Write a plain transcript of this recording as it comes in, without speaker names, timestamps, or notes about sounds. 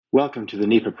Welcome to the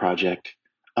NEPA Project,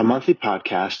 a monthly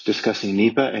podcast discussing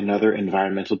NEPA and other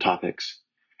environmental topics.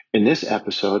 In this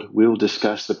episode, we will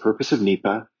discuss the purpose of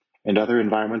NEPA and other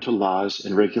environmental laws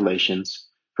and regulations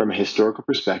from a historical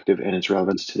perspective and its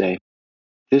relevance today.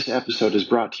 This episode is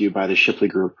brought to you by the Shipley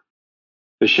Group.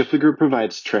 The Shipley Group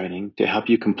provides training to help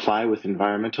you comply with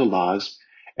environmental laws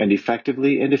and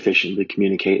effectively and efficiently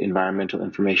communicate environmental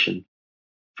information.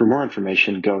 For more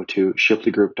information, go to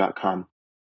shipleygroup.com.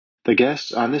 The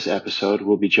guests on this episode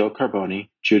will be Joe Carboni,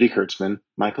 Judy Kurtzman,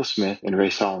 Michael Smith, and Ray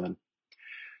Solomon.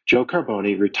 Joe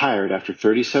Carboni retired after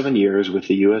 37 years with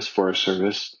the U.S. Forest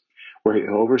Service, where he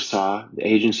oversaw the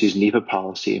agency's NEPA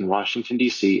policy in Washington,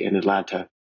 D.C. and Atlanta.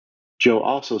 Joe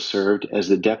also served as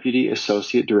the Deputy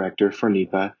Associate Director for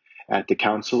NEPA at the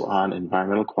Council on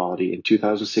Environmental Quality in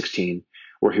 2016,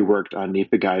 where he worked on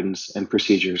NEPA guidance and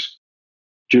procedures.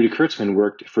 Judy Kurtzman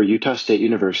worked for Utah State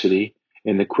University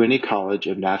in the Quinney College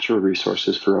of Natural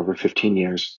Resources for over 15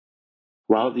 years.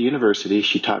 While at the university,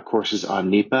 she taught courses on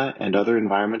NEPA and other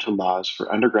environmental laws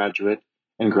for undergraduate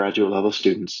and graduate level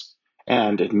students,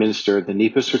 and administered the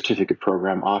NEPA certificate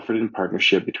program offered in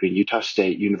partnership between Utah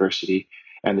State University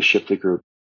and the Shipley Group.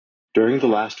 During the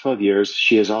last 12 years,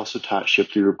 she has also taught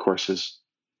Shipley Group courses.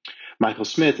 Michael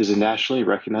Smith is a nationally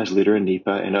recognized leader in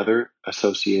NEPA and other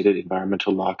associated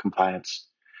environmental law compliance.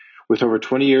 With over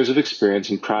 20 years of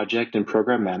experience in project and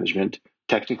program management,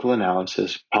 technical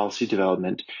analysis, policy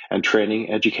development, and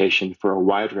training education for a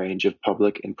wide range of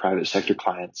public and private sector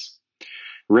clients.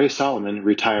 Ray Solomon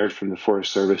retired from the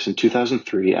Forest Service in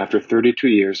 2003 after 32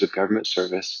 years of government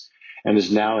service and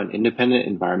is now an independent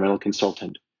environmental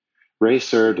consultant. Ray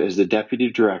served as the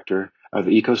Deputy Director of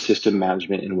Ecosystem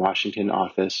Management in Washington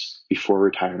office before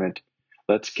retirement.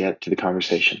 Let's get to the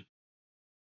conversation.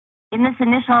 In this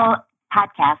initial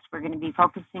podcast, we're going to be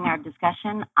focusing our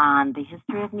discussion on the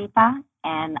history of NEPA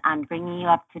and on bringing you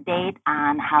up to date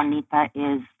on how NEPA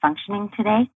is functioning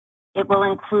today. It will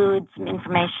include some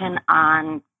information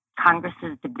on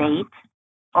Congress's debate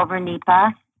over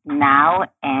NEPA now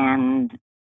and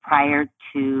prior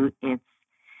to its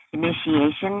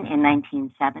initiation in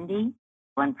 1970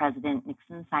 when President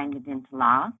Nixon signed it into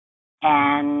law.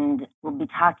 And we'll be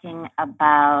talking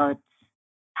about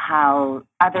how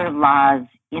other laws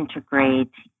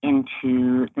integrate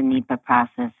into the NEPA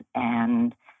process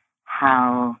and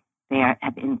how they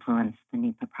have influenced the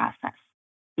NEPA process.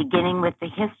 Beginning with the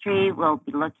history, we'll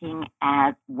be looking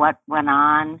at what went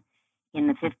on in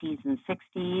the 50s and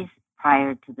 60s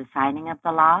prior to the signing of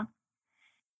the law,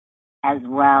 as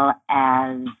well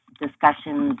as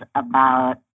discussions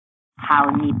about how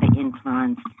NEPA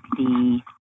influenced the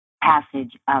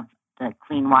passage of the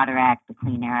Clean Water Act, the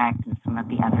Clean Air Act, and some of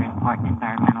the other important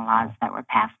environmental laws that were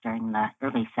passed during the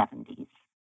early 70s.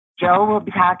 Joe will be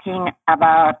talking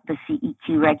about the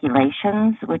CEQ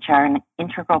regulations, which are an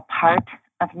integral part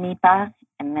of NEPA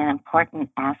and an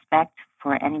important aspect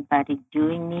for anybody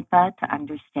doing NEPA to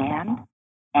understand,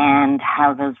 and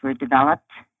how those were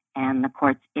developed and the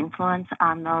court's influence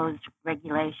on those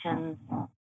regulations.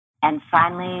 And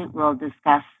finally, we'll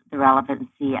discuss the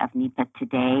relevancy of NEPA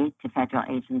today to federal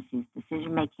agencies'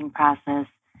 decision-making process,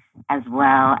 as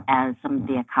well as some of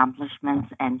the accomplishments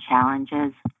and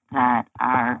challenges that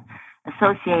are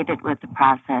associated with the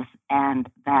process and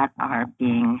that are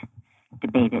being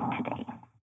debated today.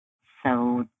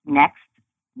 So next,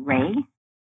 Ray.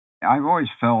 I've always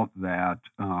felt that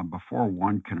before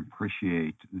one can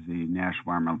appreciate the National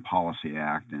Environmental Policy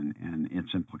Act and its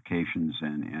implications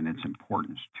and its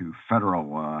importance to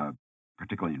federal,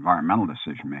 particularly environmental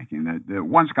decision-making, that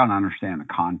one's got to understand the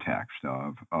context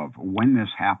of when this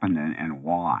happened and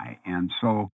why. And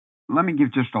so let me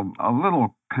give just a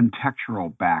little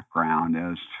contextual background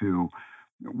as to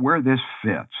where this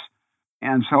fits.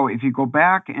 And so if you go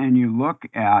back and you look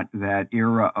at that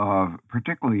era of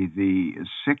particularly the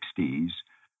 60s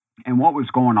and what was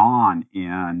going on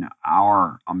in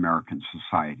our American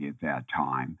society at that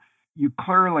time, you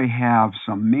clearly have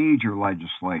some major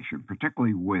legislation,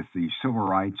 particularly with the Civil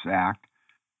Rights Act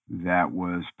that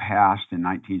was passed in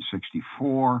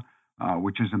 1964,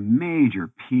 which is a major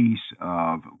piece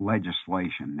of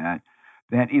legislation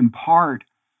that in part,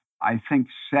 I think,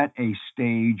 set a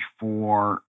stage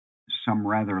for some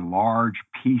rather large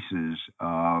pieces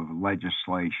of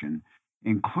legislation,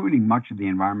 including much of the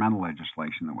environmental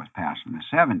legislation that was passed in the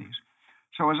 70s.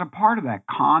 So as a part of that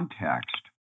context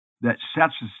that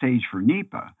sets the stage for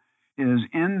NEPA is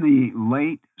in the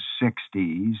late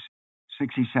 60s,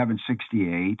 67,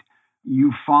 68,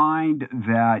 you find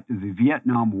that the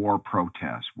Vietnam War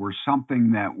protests were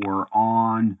something that were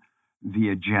on the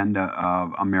agenda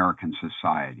of American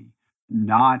society.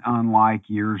 not unlike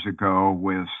years ago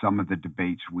with some of the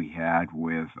debates we had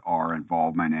with our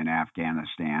involvement in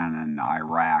Afghanistan and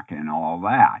Iraq and all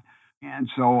that. And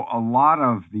so a lot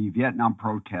of the Vietnam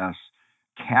protests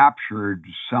captured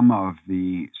some of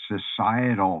the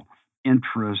societal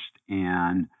interest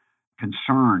and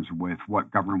concerns with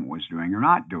what government was doing or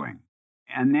not doing.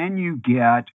 And then you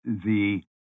get the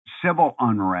civil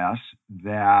unrest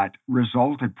that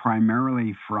resulted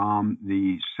primarily from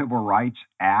the Civil Rights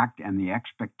Act and the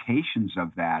expectations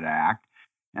of that act.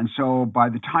 And so by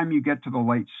the time you get to the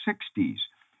late 60s,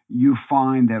 you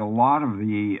find that a lot of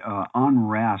the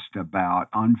unrest about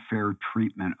unfair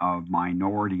treatment of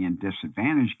minority and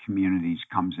disadvantaged communities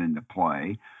comes into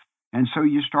play. And so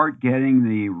you start getting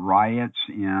the riots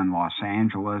in Los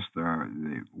Angeles,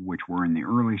 which were in the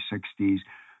early 60s.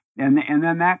 And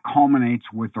then that culminates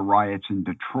with the riots in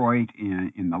Detroit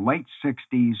in the late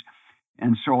 60s.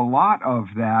 And so a lot of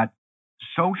that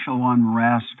social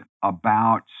unrest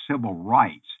about civil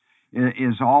rights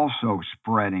is also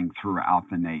spreading throughout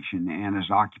the nation and is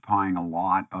occupying a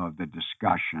lot of the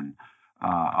discussion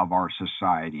of our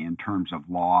society in terms of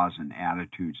laws and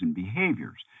attitudes and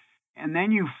behaviors. And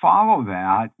then you follow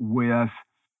that with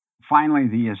finally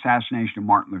the assassination of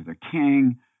Martin Luther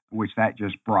King, which that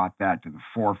just brought that to the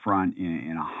forefront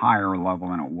in a higher level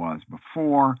than it was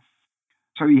before.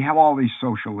 So you have all these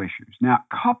social issues. Now,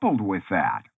 coupled with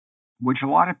that, which a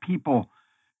lot of people,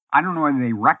 I don't know whether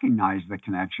they recognize the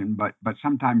connection, but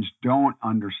sometimes don't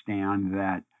understand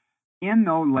that in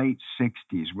the late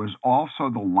 60s was also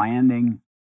the landing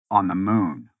on the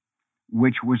moon,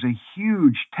 which was a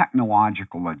huge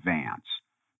technological advance.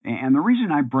 And the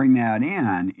reason I bring that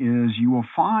in is you will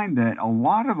find that a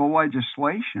lot of the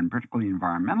legislation, particularly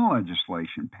environmental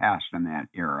legislation passed in that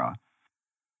era,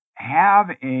 have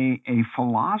a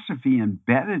philosophy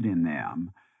embedded in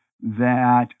them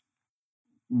that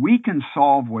we can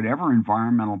solve whatever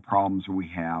environmental problems we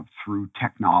have through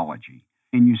technology.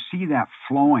 And you see that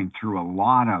flowing through a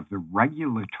lot of the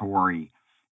regulatory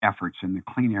efforts in the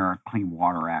Clean Air, Clean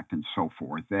Water Act and so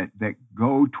forth that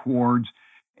go towards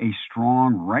a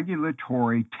strong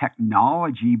regulatory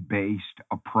technology-based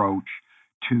approach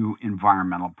to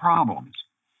environmental problems.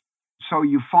 So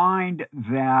you find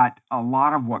that a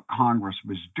lot of what Congress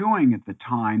was doing at the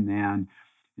time then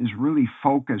is really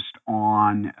focused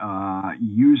on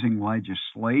using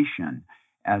legislation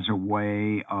as a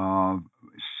way of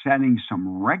setting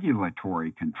some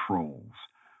regulatory controls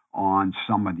on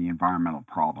some of the environmental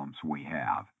problems we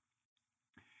have.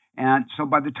 And so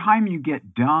by the time you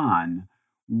get done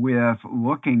with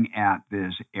looking at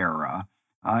this era,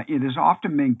 it has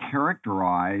often been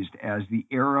characterized as the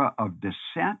era of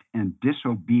dissent and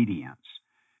disobedience,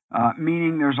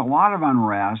 meaning there's a lot of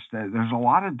unrest, there's a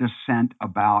lot of dissent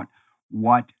about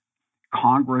what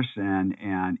Congress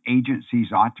and agencies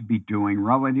ought to be doing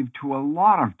relative to a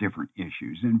lot of different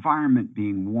issues, environment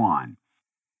being one.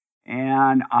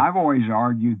 And I've always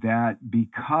argued that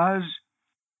because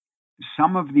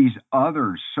some of these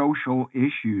other social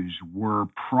issues were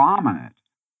prominent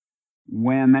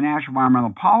when the National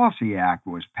Environmental Policy Act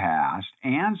was passed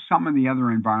and some of the other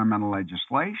environmental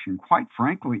legislation, quite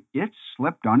frankly, it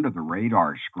slipped under the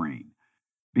radar screen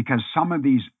because some of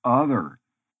these other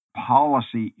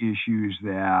policy issues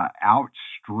that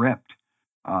outstripped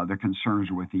the concerns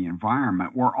with the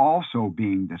environment were also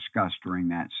being discussed during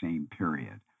that same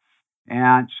period.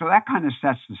 And so that kind of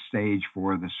sets the stage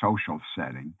for the social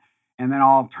setting. And then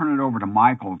I'll turn it over to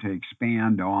Michael to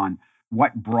expand on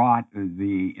what brought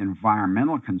the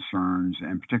environmental concerns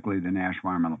and particularly the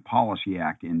National Environmental Policy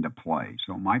Act into play.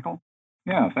 So, Michael?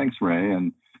 Yeah, thanks, Ray.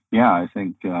 And yeah, I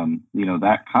think,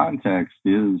 that context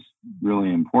is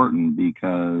really important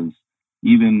because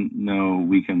even though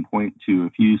we can point to a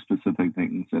few specific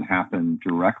things that happened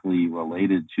directly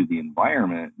related to the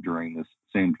environment during this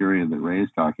same period that Ray is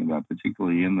talking about,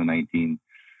 particularly in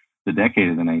the decade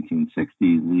of the 1960s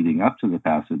leading up to the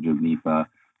passage of NEPA,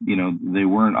 they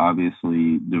weren't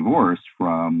obviously divorced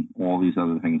from all these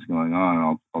other things going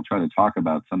on. I'll try to talk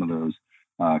about some of those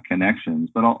connections,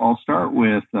 but I'll start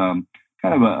with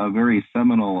kind of a very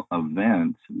seminal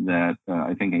event that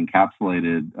I think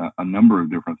encapsulated a number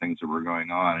of different things that were going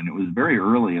on. And it was very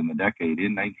early in the decade.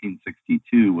 In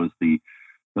 1962 was the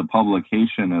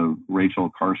publication of Rachel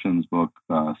Carson's book,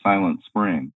 Silent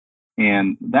Spring.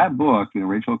 And that book,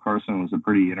 Rachel Carson was a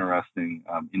pretty interesting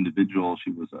individual.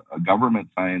 She was a government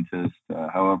scientist,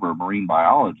 however, a marine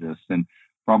biologist. And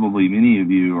probably many of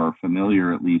you are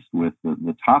familiar, at least, with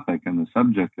the topic and the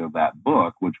subject of that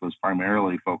book, which was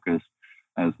primarily focused,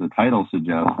 as the title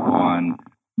suggests, on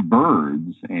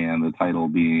birds, and the title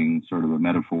being sort of a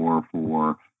metaphor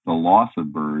for the loss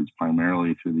of birds,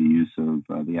 primarily through the use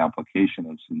of the application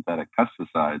of synthetic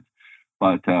pesticides.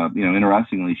 But,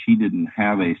 interestingly, she didn't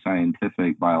have a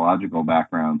scientific biological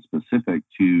background specific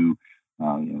to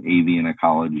avian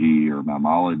ecology or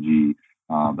mammalogy,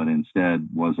 but instead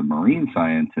was a marine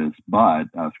scientist. But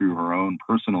through her own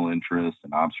personal interest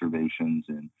and observations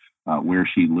in where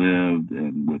she lived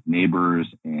and with neighbors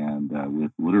and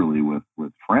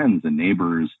with friends and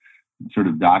neighbors, sort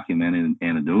of documented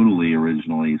anecdotally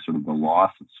originally sort of the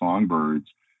loss of songbirds,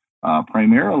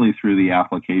 primarily through the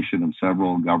application of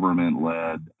several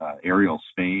government-led aerial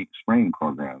spraying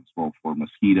programs, both for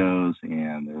mosquitoes,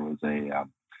 and there was a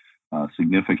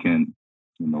significant,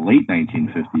 in the late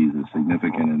 1950s, a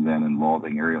significant event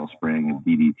involving aerial spraying of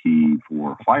DDT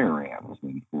for fire ants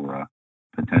and for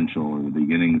potential or the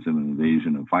beginnings of an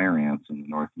invasion of fire ants in the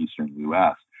northeastern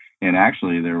U.S. And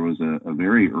actually, there was a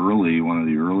very early, one of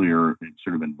the earlier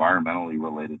sort of environmentally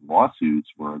related lawsuits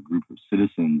where a group of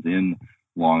citizens in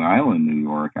Long Island, New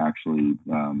York, actually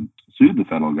sued the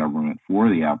federal government for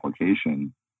the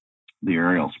application, the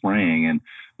aerial spraying. And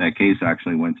that case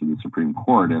actually went to the Supreme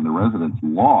Court, and the residents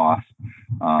lost,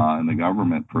 and the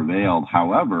government prevailed.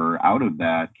 However, out of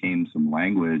that came some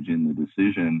language in the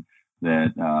decision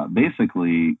that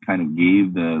basically kind of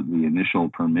gave the initial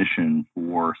permission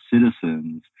for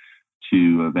citizens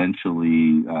to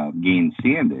eventually gain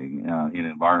standing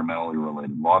in environmentally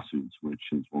related lawsuits, which,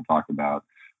 as we'll talk about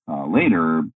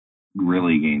later,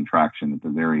 really gained traction at the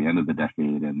very end of the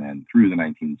decade and then through the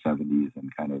 1970s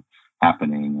and kind of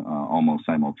happening almost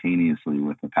simultaneously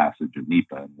with the passage of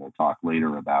NEPA. And we'll talk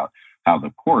later about how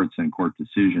the courts and court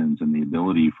decisions and the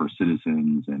ability for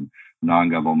citizens and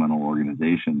non-governmental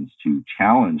organizations to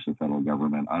challenge the federal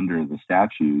government under the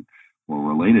statute or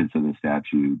related to the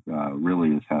statute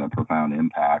really has had a profound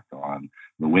impact on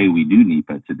the way we do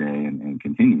NEPA today and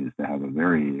continues to have a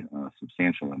very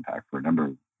substantial impact for a number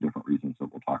of different reasons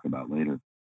that we'll talk about later.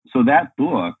 So that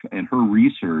book and her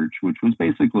research, which was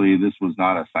basically, this was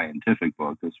not a scientific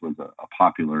book, this was a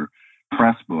popular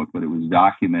press book, but it was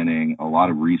documenting a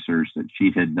lot of research that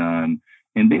she had done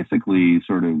and basically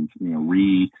sort of,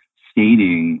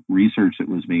 restating research that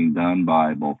was being done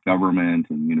by both government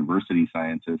and university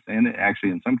scientists, and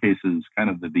actually in some cases kind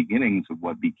of the beginnings of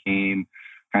what became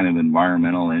kind of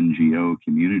environmental NGO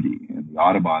community. And the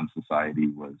Audubon Society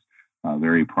was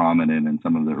very prominent in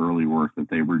some of the early work that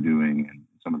they were doing and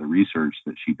some of the research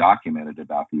that she documented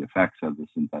about the effects of the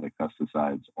synthetic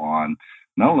pesticides on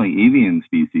not only avian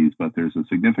species, but there's a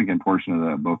significant portion of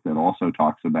that book that also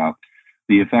talks about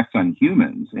the effects on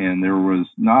humans. And there was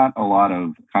not a lot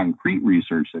of concrete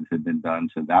research that had been done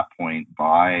to that point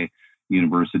by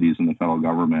universities and the federal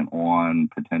government on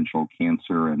potential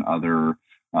cancer and other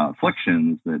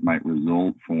afflictions that might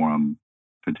result from,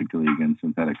 particularly against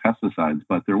synthetic pesticides.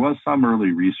 But there was some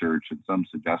early research and some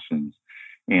suggestions.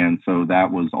 And so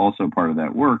that was also part of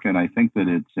that work. And I think that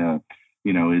it's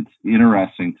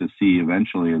interesting to see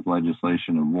eventually as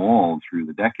legislation evolved through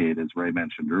the decade, as Ray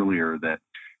mentioned earlier, that,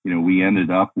 we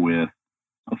ended up with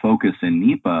a focus in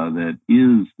NEPA that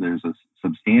there's a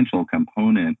substantial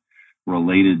component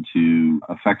related to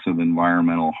effects of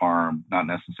environmental harm, not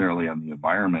necessarily on the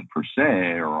environment per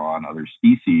se or on other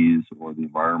species or the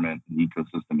environment and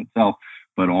ecosystem itself,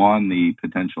 but on the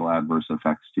potential adverse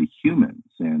effects to humans.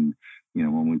 And,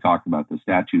 when we talk about the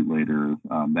statute later,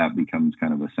 that becomes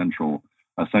kind of a central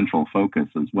focus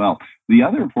as well. The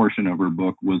other portion of her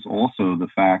book was also the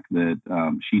fact that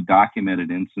she documented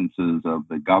instances of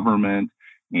the government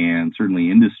and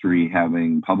certainly industry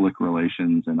having public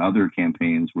relations and other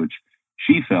campaigns, which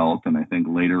she felt, and I think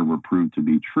later were proved to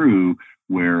be true,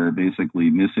 where basically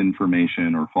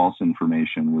misinformation or false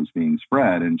information was being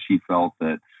spread. And she felt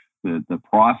that the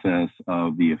process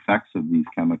of the effects of these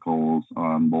chemicals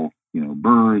on both,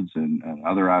 birds and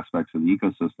other aspects of the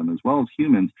ecosystem, as well as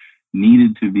humans,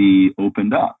 needed to be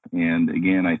opened up. And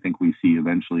again, I think we see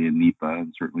eventually in NEPA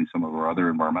and certainly some of our other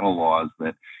environmental laws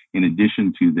that in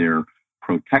addition to their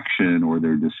protection or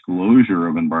their disclosure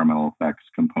of environmental effects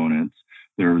components,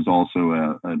 there's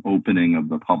also an opening of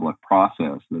the public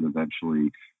process that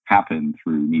eventually happened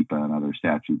through NEPA and other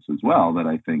statutes as well that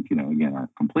I think, again,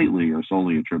 aren't completely or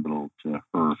solely attributable to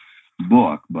her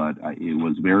book, but it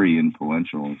was very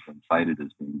influential and cited as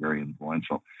being very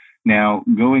influential. Now,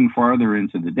 going farther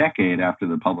into the decade after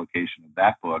the publication of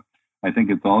that book, I think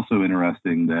it's also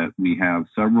interesting that we have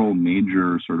several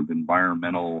major sort of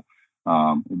environmental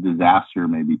disaster,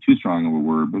 maybe too strong of a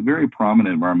word, but very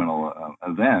prominent environmental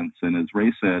events. And as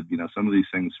Ray said, some of these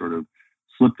things sort of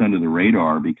slipped under the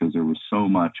radar because there was so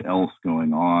much else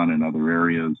going on in other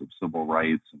areas of civil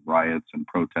rights and riots and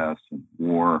protests and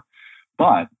war.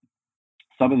 But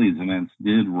some of these events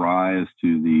did rise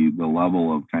to the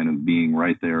level of kind of being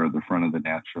right there at the front of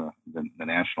the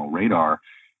national radar.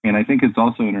 And I think it's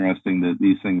also interesting that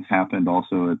these things happened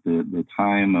also at the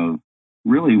time of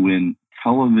really when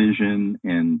television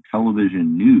and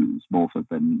television news, both at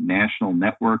the national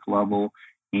network level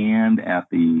and at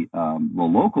the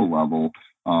local level,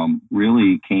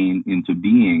 really came into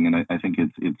being. And I think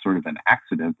it's sort of an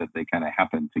accident that they kind of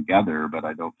happened together, but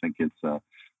I don't think it's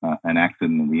an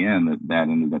accident in the end that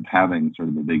ended up having sort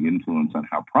of a big influence on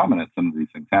how prominent some of these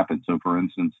things happened. So, for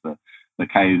instance, the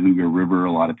Cuyahoga River,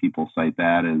 a lot of people cite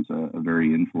that as a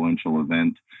very influential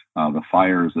event. The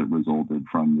fires that resulted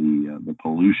from the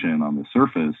pollution on the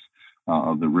surface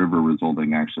of the river,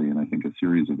 resulting actually in, I think, a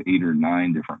series of 8 or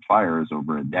 9 different fires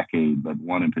over a decade, but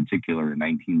one in particular in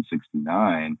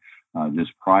 1969,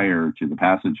 just prior to the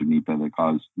passage of NEPA, that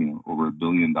caused over $1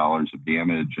 billion of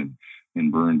damage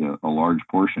and burned a large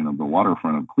portion of the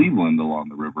waterfront of Cleveland along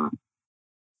the river.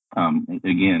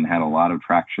 Again, had a lot of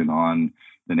traction on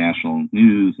the national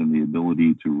news, and the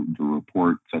ability to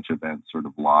report such events sort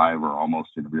of live or almost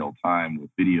in real time with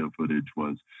video footage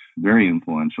was very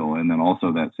influential. And then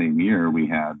also that same year, we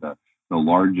had the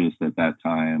largest at that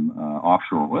time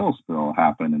offshore oil spill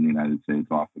happen in the United States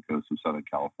off the coast of Southern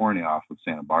California, off of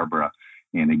Santa Barbara.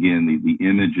 And again, the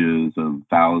images of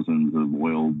thousands of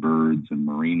oiled birds and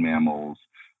marine mammals,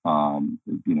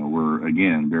 were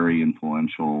again very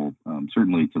influential,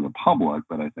 certainly to the public,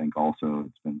 but I think also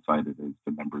it's been cited as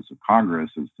to members of Congress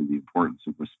as to the importance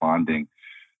of responding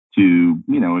to,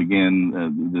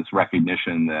 this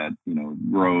recognition that,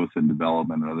 growth and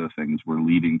development and other things were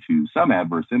leading to some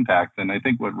adverse impacts. And I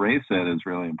think what Ray said is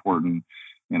really important,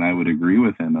 and I would agree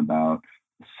with him about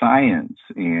science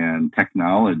and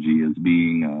technology as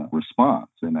being a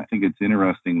response. And I think it's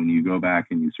interesting when you go back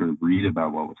and you sort of read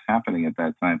about what was happening at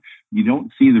that time, you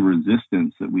don't see the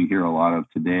resistance that we hear a lot of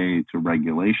today to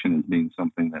regulation as being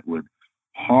something that would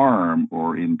harm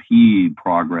or impede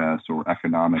progress or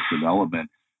economic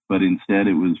development. But instead,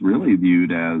 it was really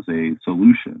viewed as a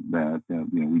solution that,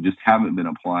 we just haven't been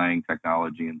applying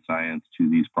technology and science to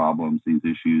these problems, these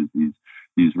issues,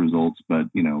 these results, but,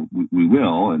 we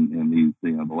will, and these,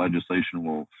 the legislation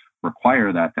will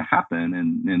require that to happen.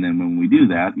 And then when we do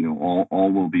that,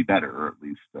 all will be better, or at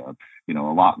least, a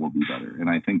lot will be better. And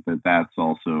I think that that's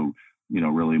also,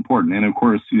 really important. And of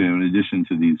course, in addition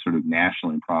to these sort of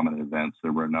nationally prominent events,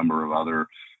 there were a number of other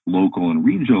local and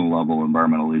regional level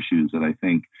environmental issues that I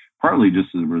think partly just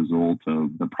as a result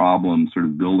of the problem sort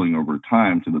of building over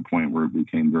time to the point where it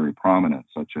became very prominent,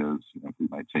 such as, if we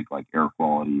might take like air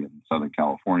quality in Southern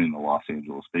California and the Los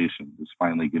Angeles Basin, just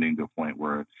finally getting to a point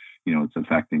where, it's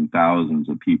affecting thousands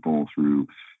of people through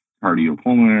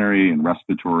cardiopulmonary and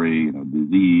respiratory,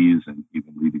 disease, and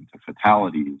even leading to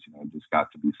fatalities. It just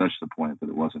got to be such the point that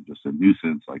it wasn't just a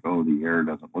nuisance, like, oh, the air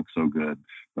doesn't look so good,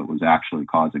 but was actually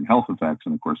causing health effects.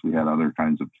 And of course, we had other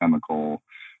kinds of chemical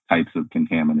types of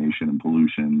contamination and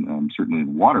pollution, certainly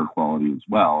in water quality as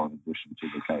well, in addition to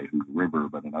the Cuyahoga River,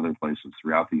 but in other places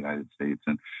throughout the United States.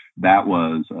 And that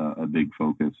was a big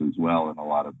focus as well in a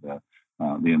lot of the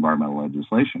environmental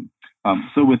legislation.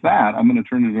 So with that, I'm going to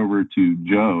turn it over to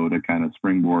Joe to kind of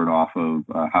springboard off of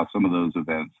how some of those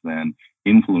events then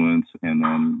influence and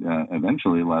then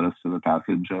eventually led us to the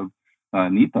passage of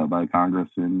NEPA by Congress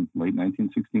in late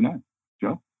 1969.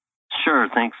 Joe? Sure.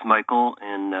 Thanks, Michael,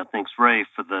 and thanks, Ray,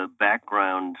 for the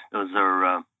background. Those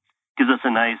are gives us a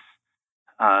nice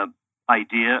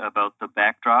idea about the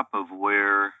backdrop of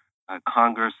where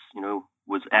Congress,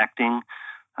 was acting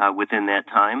within that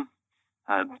time.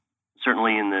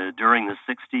 Certainly, during the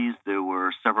 60s, there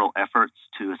were several efforts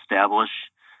to establish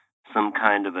some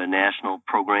kind of a national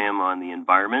program on the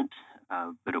environment,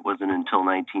 but it wasn't until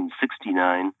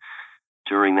 1969,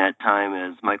 during that time,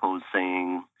 as Michael was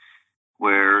saying,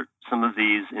 where some of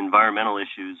these environmental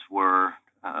issues were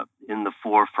in the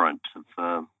forefront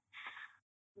of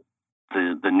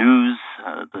the news,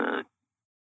 the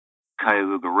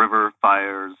Cuyahoga River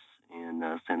fires and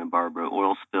Santa Barbara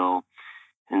oil spill.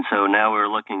 And so now we're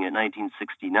looking at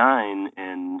 1969,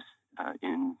 and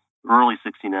in early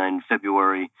 69,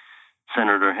 February,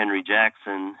 Senator Henry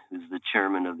Jackson, who's the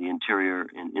chairman of the Interior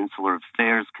and Insular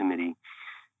Affairs Committee,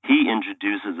 he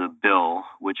introduces a bill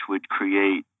which would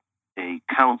create a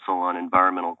council on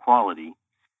environmental quality,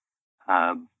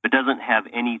 but doesn't have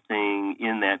anything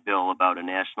in that bill about a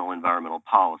national environmental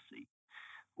policy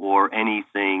or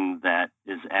anything that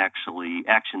is actually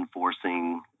action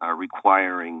forcing,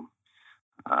 requiring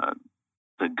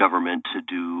the government to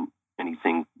do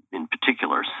anything in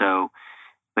particular.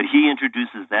 But he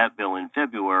introduces that bill in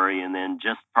February, and then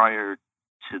just prior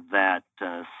to that,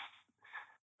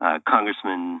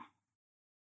 Congressman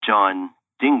John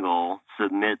Dingell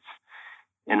submits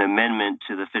an amendment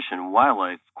to the Fish and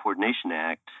Wildlife Coordination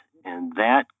Act, and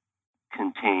that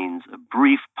contains a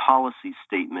brief policy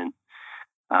statement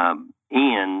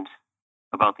and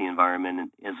about the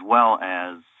environment, as well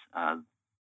as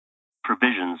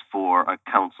provisions for a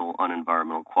Council on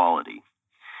Environmental Quality.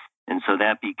 And so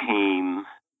that became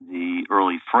the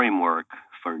early framework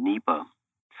for NEPA.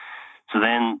 So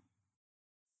then,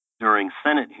 during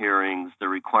Senate hearings, the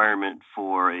requirement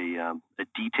for a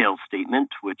detailed statement,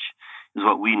 which is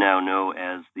what we now know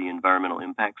as the environmental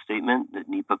impact statement, that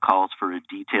NEPA calls for a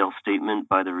detailed statement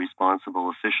by the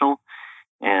responsible official,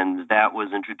 and that was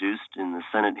introduced in the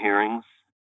Senate hearings.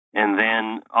 And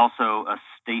then also a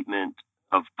statement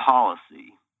of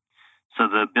policy. So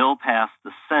the bill passed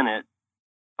the Senate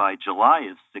by July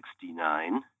of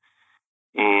 '69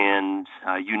 and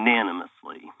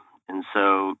unanimously. And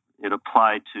so it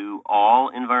applied to all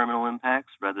environmental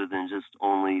impacts rather than just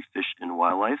only fish and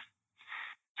wildlife.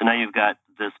 So now you've got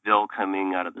this bill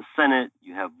coming out of the Senate.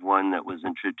 You have one that was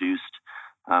introduced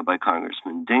by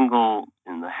Congressman Dingell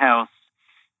in the House.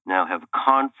 Now have a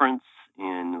conference.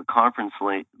 In the conference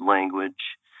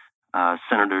language,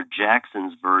 Senator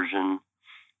Jackson's version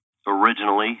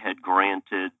originally had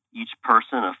granted each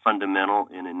person a fundamental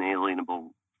and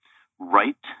inalienable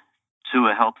right to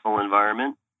a healthful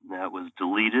environment. That was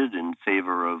deleted in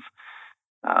favor of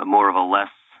more of a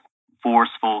less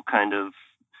forceful kind of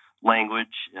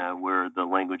language, where the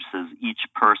language says each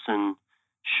person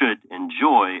should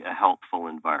enjoy a healthful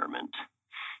environment.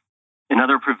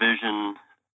 Another provision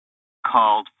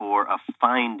called for a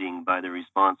finding by the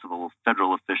responsible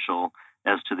federal official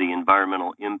as to the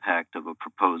environmental impact of a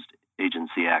proposed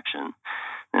agency action.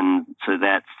 And so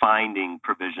that finding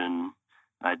provision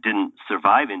didn't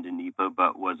survive into NEPA,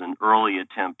 but was an early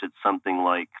attempt at something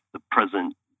like the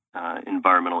present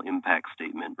environmental impact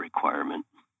statement requirement.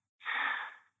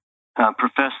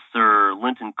 Professor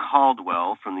Linton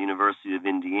Caldwell from the University of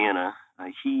Indiana,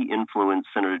 he influenced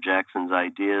Senator Jackson's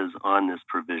ideas on this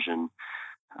provision,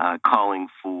 calling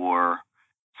for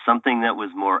something that was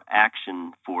more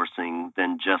action-forcing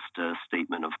than just a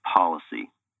statement of policy.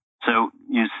 So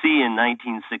you see in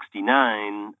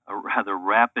 1969 a rather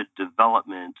rapid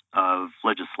development of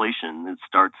legislation that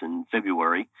starts in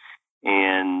February,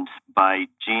 and by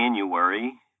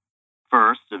January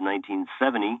 1st of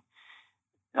 1970,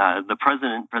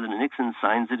 President Nixon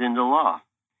signs it into law.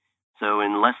 So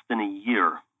in less than a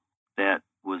year, that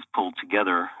was pulled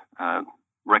together,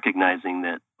 recognizing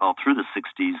that all through the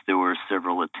 60s, there were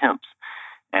several attempts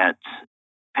at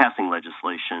passing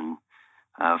legislation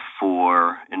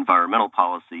for environmental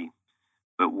policy.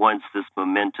 But once this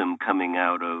momentum coming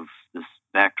out of this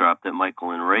backdrop that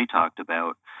Michael and Ray talked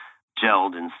about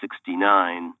gelled in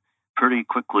 '69, pretty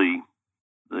quickly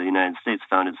the United States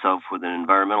found itself with an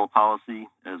environmental policy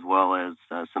as well as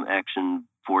some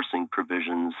action-forcing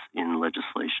provisions in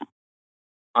legislation.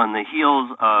 On the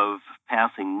heels of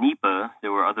passing NEPA,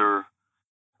 there were other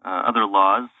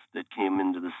laws that came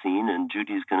into the scene, and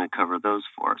Judy's going to cover those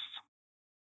for us.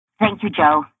 Thank you,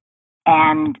 Joe.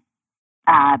 And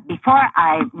before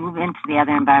I move into the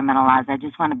other environmental laws, I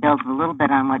just want to build a little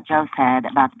bit on what Joe said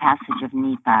about the passage of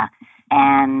NEPA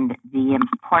and the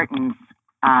importance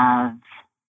of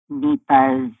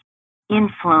NEPA's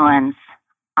influence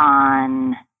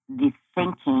on the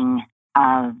thinking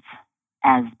of,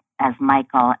 as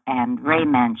Michael and Ray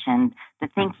mentioned, the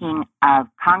thinking of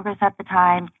Congress at the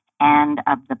time and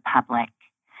of the public.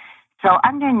 So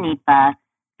under NEPA,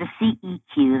 the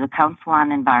CEQ, the Council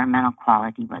on Environmental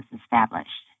Quality, was established.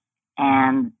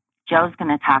 And Joe's going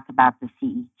to talk about the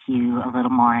CEQ a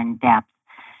little more in depth.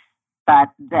 But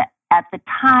at the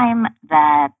time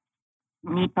that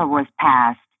NEPA was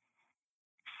passed,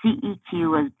 CEQ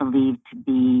was believed to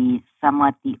be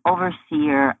somewhat the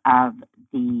overseer of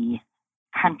the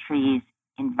country's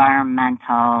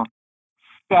environmental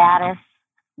status,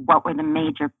 what were the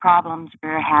major problems we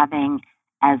were having,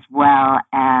 as well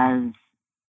as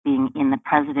being in the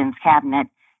president's cabinet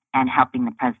and helping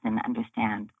the president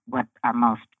understand what our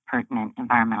most pertinent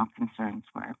environmental concerns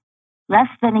were. Less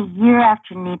than a year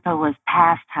after NEPA was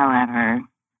passed, however,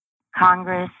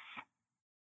 Congress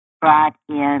brought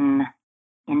in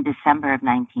December of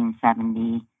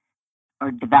 1970,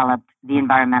 or developed the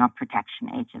Environmental Protection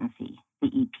Agency, the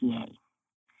EPA.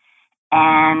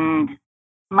 And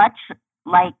much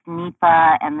like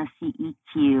NEPA and the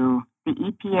CEQ, the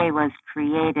EPA was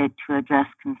created to address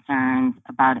concerns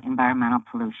about environmental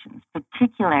pollutions,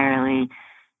 particularly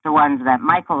the ones that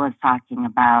Michael was talking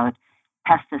about,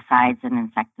 pesticides and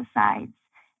insecticides,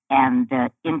 and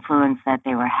the influence that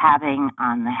they were having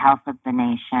on the health of the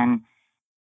nation,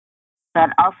 but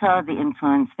also the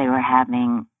influence they were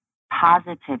having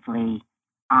positively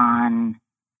on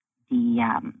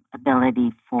the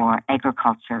ability for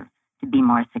agriculture to be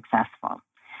more successful.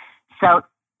 So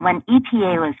when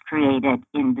EPA was created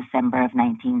in December of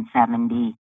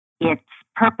 1970, its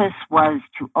purpose was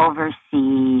to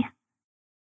oversee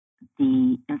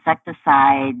the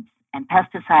insecticides and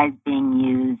pesticides being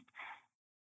used,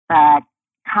 but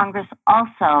Congress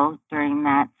also, during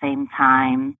that same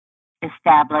time,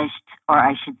 established, or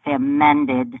I should say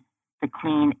amended, the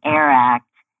Clean Air Act,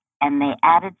 and they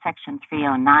added Section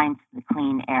 309 to the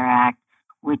Clean Air Act,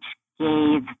 which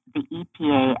gave the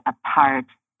EPA a part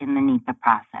in the NEPA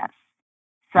process.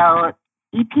 So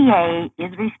EPA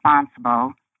is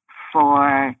responsible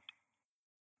for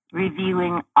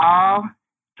reviewing all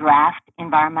draft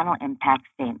environmental impact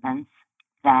statements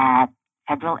that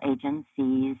federal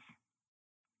agencies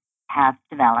have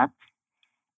developed,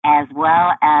 as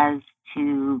well as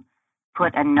to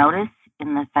put a notice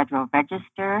in the Federal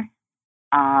Register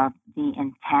of the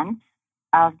intent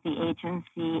of the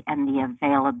agency and the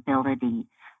availability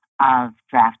of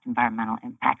draft environmental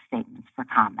impact statements for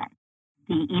comment.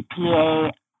 The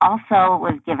EPA also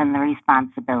was given the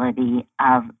responsibility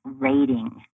of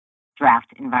rating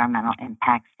draft environmental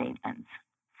impact statements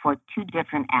for two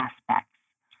different aspects.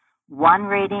 One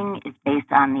rating is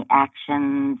based on the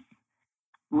actions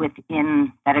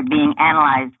that are being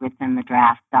analyzed within the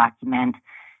draft document,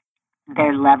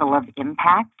 their level of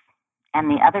impact, and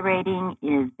the other rating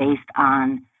is based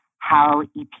on how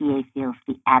EPA feels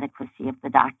the adequacy of the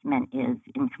document is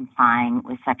in complying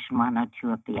with Section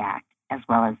 102 of the Act, as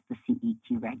well as the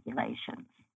CEQ regulations.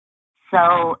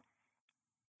 So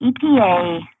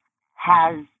EPA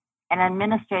has an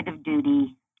administrative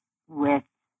duty with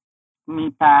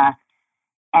NEPA,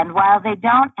 and while they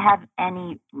don't have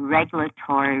any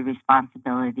regulatory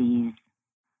responsibilities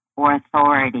or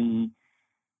authority,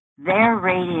 their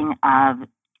rating of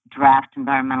draft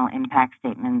environmental impact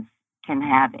statements can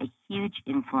have a huge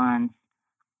influence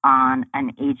on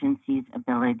an agency's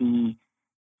ability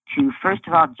to, first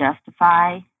of all,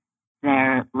 justify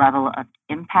their level of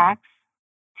impacts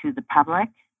to the public,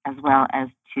 as well as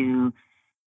to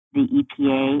the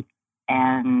EPA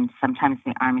and sometimes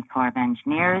the Army Corps of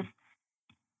Engineers.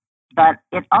 But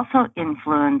it also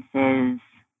influences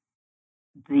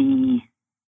the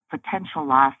potential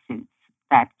lawsuits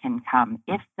that can come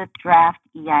if the draft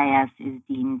EIS is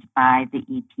deemed by the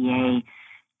EPA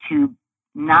to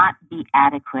not be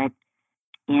adequate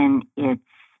in its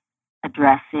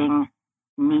addressing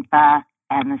NEPA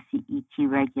and the CEQ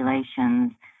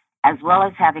regulations, as well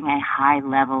as having a high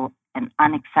level, an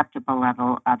unacceptable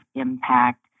level of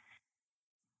impact.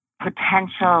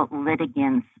 Potential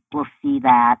litigants will see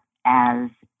that as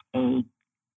a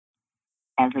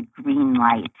green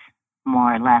light,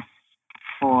 more or less,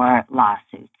 for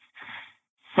lawsuits.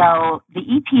 So the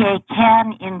EPA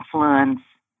can influence,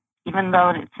 even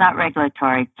though it's not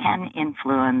regulatory, can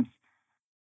influence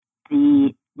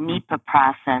the NEPA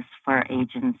process for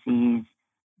agencies,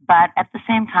 but at the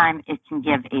same time, it can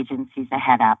give agencies a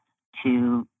head up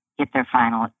to get their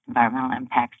final environmental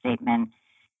impact statement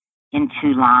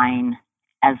into line,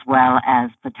 as well as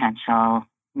potential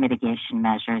mitigation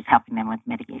measures, helping them with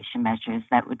mitigation measures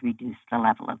that would reduce the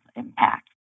level of impact.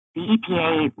 The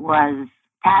EPA was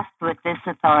tasked with this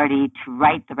authority to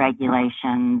write the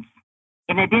regulations.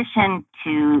 In addition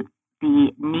to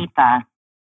the NEPA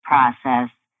process,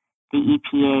 the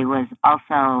EPA was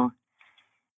also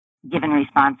given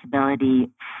responsibility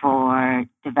for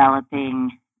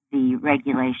developing the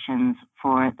regulations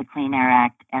for the Clean Air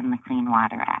Act and the Clean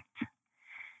Water Act.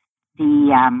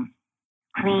 The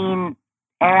Clean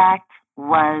Air Act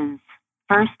was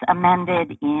first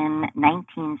amended in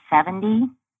 1970,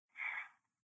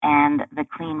 and the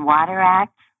Clean Water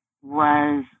Act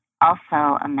was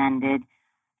also amended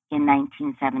in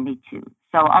 1972.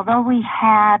 So although we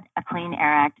had a Clean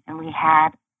Air Act and we had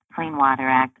a Clean Water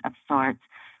Act of sorts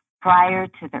prior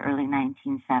to the early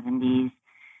 1970s,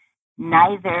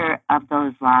 neither of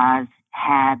those laws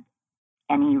had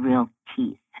any real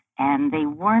teeth, and they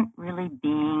weren't really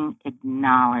being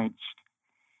acknowledged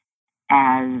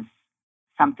as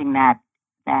something that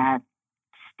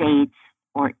states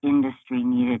or industry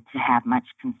needed to have much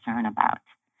concern about.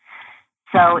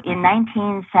 So in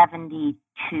 1970,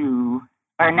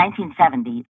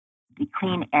 the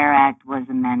Clean Air Act was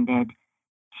amended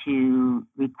to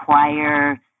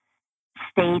require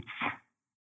states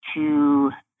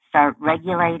to start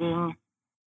regulating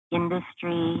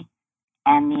industry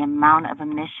and the amount of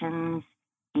emissions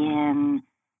in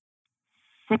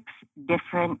 6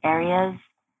 different areas.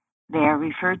 They are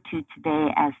referred to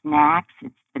today as NAAQS.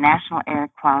 It's the National Air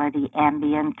Quality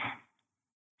Ambient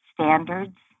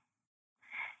standards.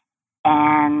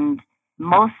 And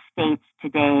most states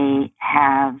today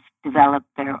have developed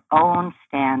their own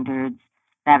standards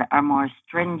that are more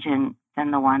stringent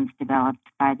than the ones developed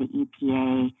by the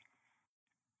EPA.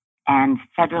 And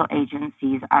federal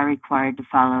agencies are required to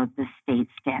follow the state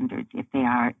standards if they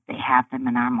have them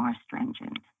and are more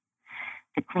stringent.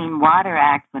 The Clean Water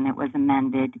Act, when it was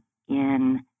amended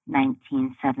in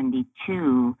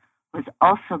 1972, was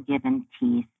also given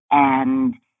teeth,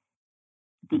 and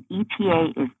the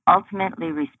EPA is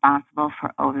ultimately responsible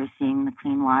for overseeing the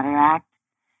Clean Water Act,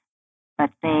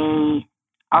 but they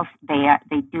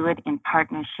do it in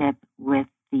partnership with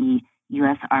the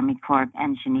U.S. Army Corps of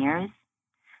Engineers.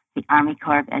 The Army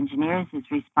Corps of Engineers is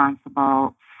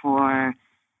responsible for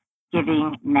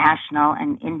giving national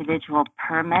and individual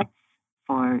permits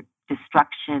for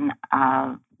destruction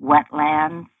of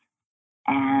wetlands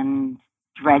and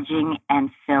dredging and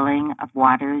filling of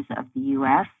waters of the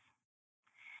U.S.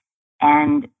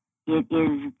 And it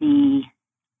is the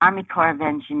Army Corps of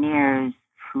Engineers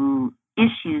who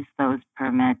issues those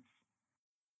permits.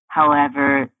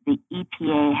 However, the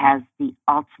EPA has the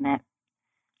ultimate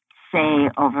say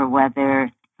over whether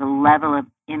the level of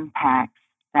impacts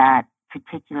that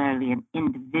particularly an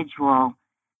individual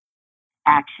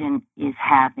action is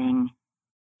having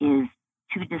is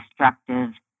too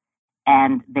destructive,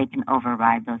 and they can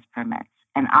override those permits.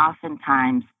 And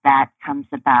oftentimes that comes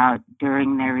about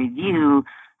during their review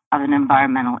of an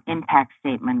environmental impact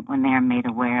statement when they are made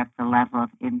aware of the level of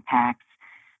impacts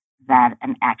that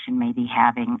an action may be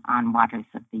having on waters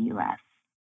of the U.S.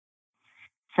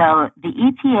 So the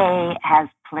EPA has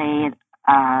played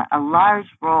a large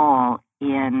role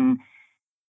in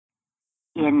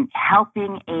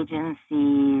helping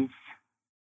agencies,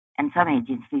 and some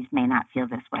agencies may not feel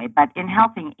this way, but in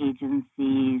helping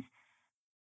agencies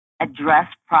address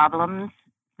problems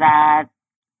that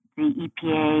the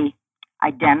EPA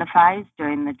identifies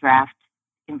during the draft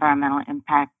environmental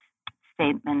impact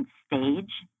statement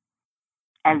stage,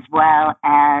 as well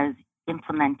as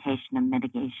implementation of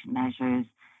mitigation measures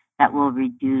that will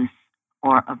reduce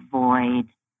or avoid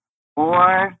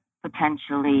or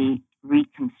potentially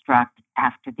reconstruct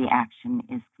after the action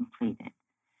is completed.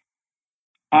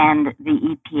 And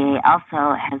the EPA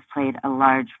also has played a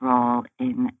large role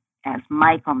in, as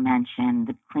Michael mentioned,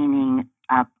 the cleaning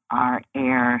up our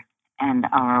air and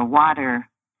our water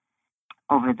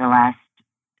over the last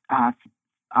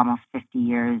almost 50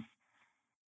 years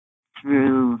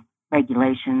through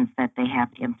regulations that they have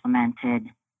implemented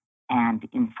and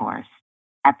enforced.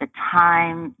 At the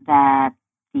time that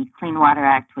the Clean Water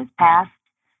Act was passed,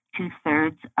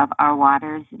 2/3 of our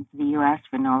waters into the U.S.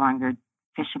 were no longer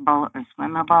fishable or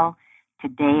swimmable.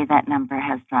 Today, that number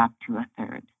has dropped to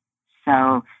 1/3.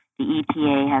 So the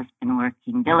EPA has been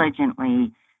working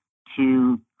diligently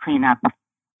to clean up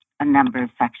a number of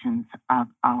sections of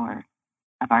our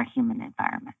human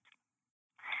environment.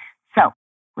 So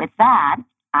with that,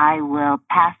 I will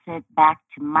pass it back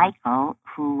to Michael,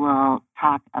 who will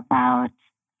talk about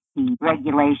the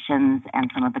regulations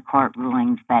and some of the court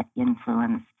rulings that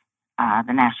influenced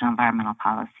the National Environmental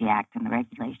Policy Act and the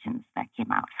regulations that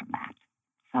came out from that.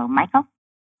 So, Michael?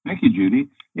 Thank you, Judy.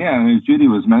 Yeah, and as Judy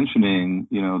was mentioning,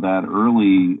 that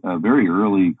very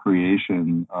early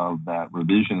creation of that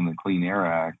revision in the Clean Air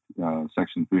Act,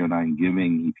 Section 309,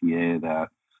 giving EPA that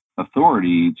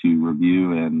authority to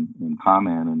review and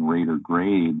comment and rate or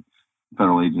grade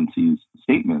federal agencies'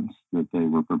 statements that they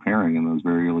were preparing in those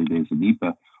very early days of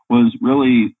NEPA, was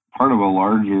really part of a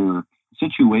larger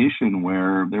situation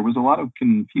where there was a lot of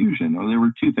confusion. There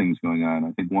were two things going on.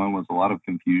 I think one was a lot of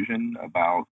confusion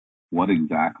about what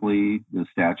exactly the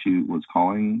statute was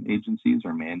calling agencies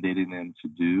or mandating them to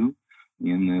do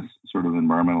in this sort of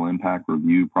environmental impact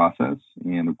review process.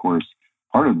 And of course,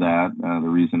 part of that, the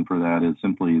reason for that is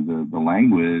simply the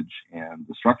language and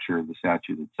the structure of the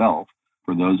statute itself.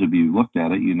 For those of you who looked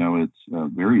at it,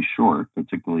 it's very short,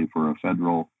 particularly for a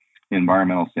federal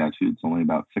environmental statute. It's only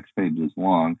about 6 pages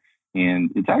long.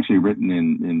 And it's actually written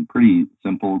in pretty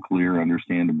simple, clear,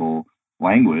 understandable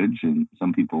language. And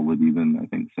some people would even, I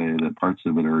think, say that parts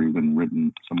of it are even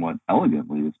written somewhat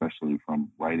elegantly, especially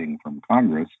from writing from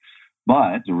Congress.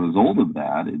 But as a result of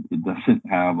that, it doesn't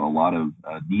have a lot of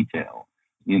detail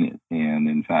in it. And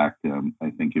in fact, I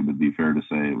think it would be fair to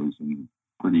say it was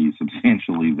pretty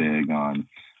substantially vague on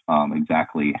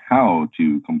exactly how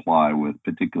to comply with,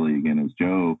 particularly, again, as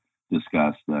Joe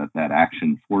discussed, that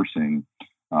action forcing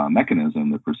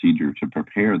mechanism, the procedure to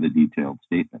prepare the detailed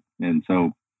statement. And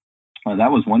so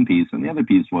that was one piece. And the other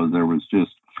piece was there was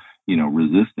just,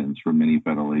 resistance from many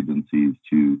federal agencies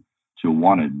to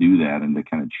want to do that and to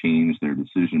kind of change their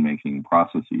decision-making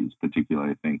processes,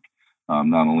 particularly, I think,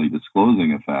 not only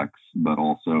disclosing effects, but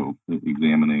also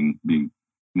examining, being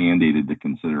mandated to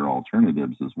consider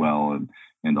alternatives as well,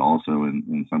 and also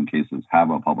in some cases have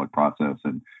a public process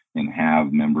and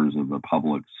have members of the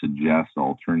public suggest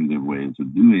alternative ways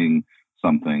of doing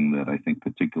something that I think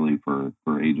particularly for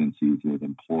agencies that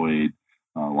employed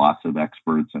lots of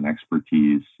experts and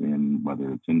expertise in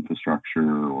whether it's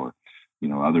infrastructure or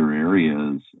other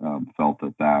areas, felt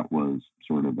that was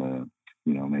sort of a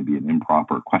maybe an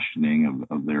improper questioning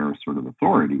of their sort of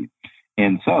authority.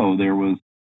 And so there was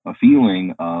a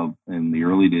feeling of, in the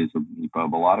early days of NEPA,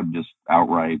 of a lot of just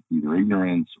outright either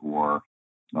ignorance or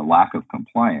a lack of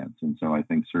compliance. And so I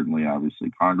think certainly,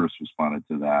 obviously, Congress responded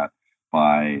to that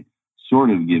by sort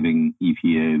of giving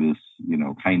EPA this,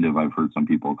 kind of, I've heard some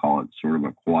people call it sort of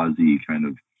a quasi kind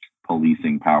of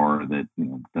policing power that,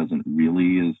 doesn't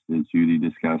really, as Judy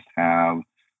discussed, have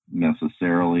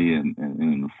necessarily an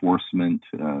enforcement.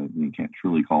 You can't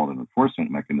truly call it an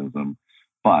enforcement mechanism,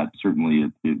 but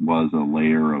certainly it was a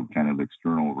layer of kind of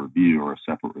external review or a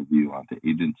separate review onto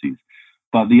agencies.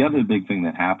 But the other big thing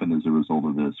that happened as a result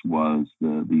of this was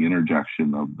the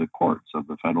interjection of the courts, of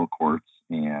the federal courts,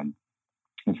 and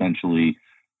essentially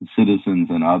citizens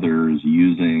and others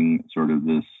using sort of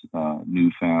this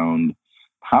newfound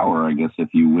power, I guess, if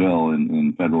you will,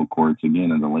 in federal courts,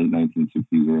 again, in the late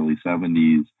 1960s, early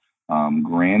 70s,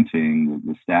 granting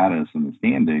the status and the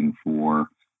standing for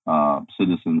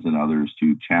citizens and others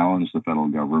to challenge the federal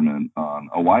government on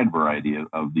a wide variety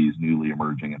of these newly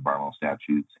emerging environmental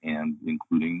statutes, and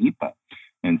including NEPA.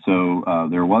 And so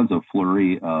there was a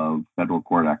flurry of federal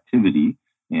court activity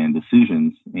and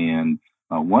decisions. And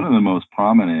one of the most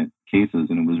prominent cases,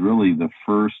 and it was really the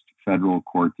first federal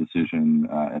court decision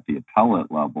at the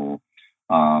appellate level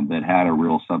that had a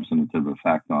real substantive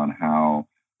effect on how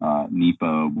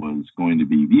NEPA was going to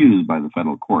be viewed by the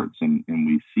federal courts. And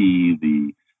we see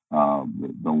the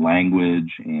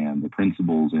language and the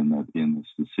principles in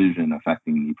this decision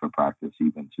affecting NEPA practice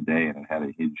even today, and it had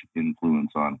a huge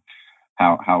influence on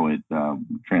how it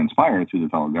transpired through the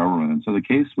federal government. And so the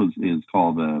case is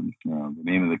called the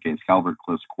name of the case,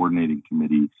 Calvert-Cliffs Coordinating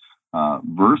Committee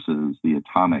versus the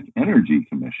Atomic Energy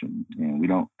Commission. And we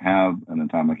don't have an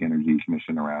Atomic Energy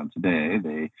Commission around today.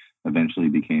 They eventually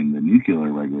became the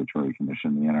Nuclear Regulatory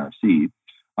Commission, the NRC.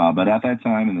 But at that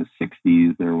time in the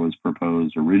 60s, there was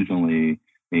proposed originally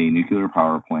a nuclear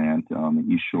power plant on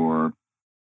the East Shore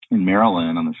in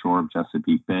Maryland, on the shore of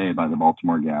Chesapeake Bay, by the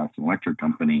Baltimore Gas and Electric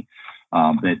Company,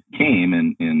 that came,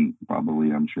 and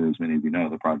probably, I'm sure as many of you know,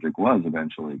 the project was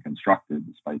eventually constructed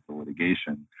despite the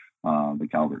litigation, the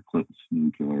Calvert-Cliffs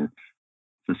nuclear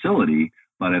facility.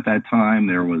 But at that time,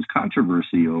 there was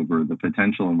controversy over the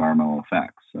potential environmental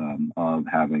effects of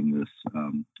having this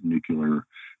nuclear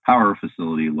power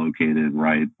facility located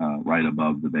right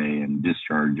above the bay and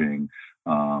discharging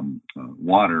coolant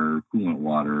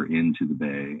water into the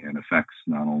bay, and effects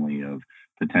not only of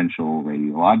potential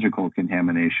radiological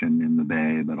contamination in the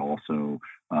bay, but also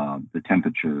the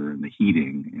temperature and the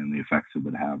heating and the effects it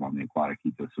would have on the aquatic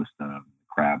ecosystem,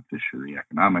 crab fishery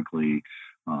economically,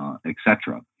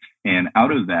 etc. And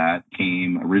out of that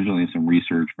came originally some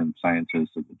research from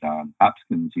scientists at the Johns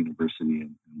Hopkins University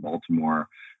in Baltimore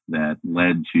that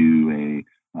led to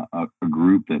a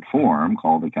group that formed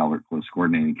called the Calvert-Cliffs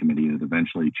Coordinating Committee that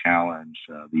eventually challenged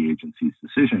the agency's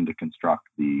decision to construct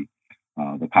the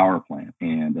power plant.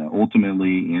 And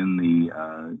ultimately, in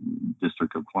the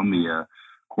District of Columbia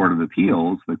Court of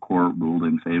Appeals, the court ruled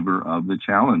in favor of the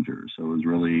challengers. So it was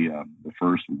really the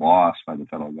first loss by the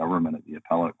federal government at the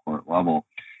appellate court level.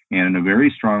 And in a very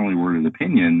strongly worded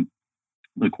opinion,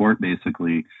 the court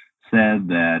basically said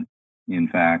that, in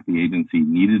fact, the agency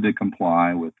needed to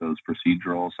comply with those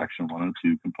procedural Section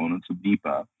 102 components of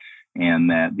NEPA, and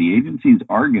that the agency's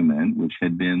argument, which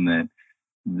had been that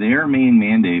their main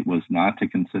mandate was not to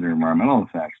consider environmental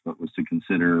effects, but was to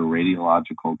consider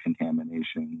radiological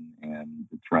contamination and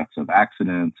the threats of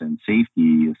accidents and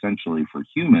safety, essentially for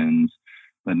humans,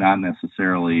 but not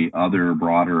necessarily other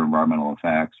broader environmental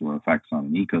effects or effects on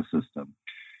an ecosystem.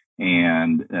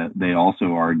 And they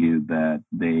also argued that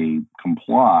they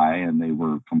comply, and they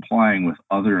were complying with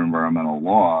other environmental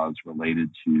laws related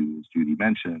to, as Judy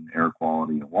mentioned, air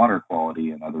quality and water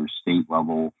quality and other state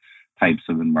level types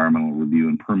of environmental review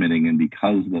and permitting. And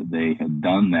because that they had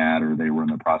done that, or they were in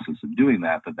the process of doing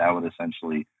that, that would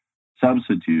essentially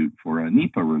substitute for a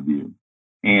NEPA review.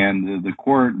 And the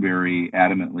court very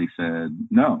adamantly said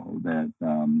no, that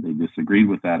they disagreed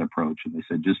with that approach. And they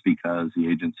said just because the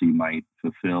agency might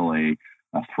fulfill a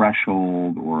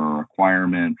threshold or a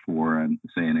requirement for,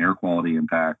 say, an air quality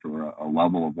impact or a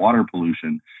level of water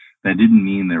pollution, that didn't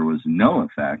mean there was no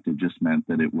effect. It just meant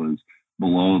that it was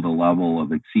below the level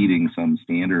of exceeding some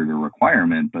standard or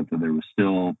requirement, but that there was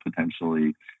still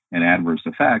potentially an adverse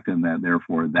effect, and that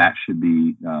therefore that should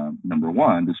be, number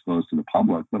one, disclosed to the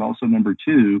public, but also number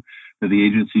two, that the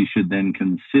agency should then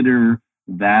consider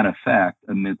that effect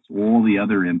amidst all the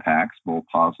other impacts, both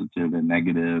positive and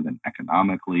negative, and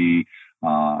economically,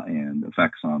 and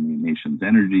effects on the nation's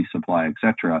energy supply, et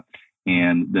cetera,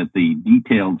 and that the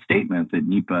detailed statement that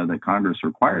NEPA, that Congress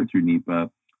required through NEPA,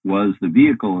 was the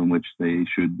vehicle in which they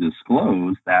should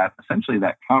disclose that, essentially,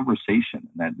 that conversation,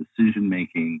 that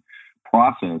decision-making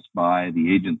process by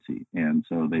the agency. And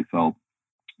so they felt,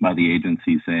 by the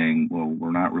agency saying, well,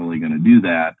 we're not really going to do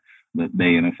that, that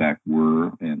they in effect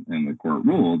were, and the court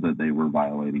ruled that they were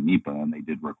violating NEPA, and they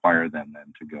did require them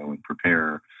then to go and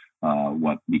prepare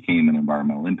what became an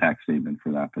environmental impact statement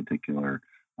for that particular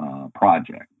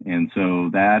project. And so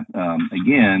that,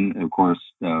 again, of course,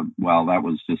 while that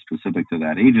was just specific to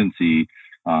that agency,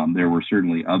 there were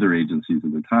certainly other agencies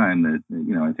at the time that,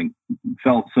 I think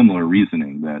felt similar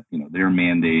reasoning, that, their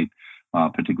mandate,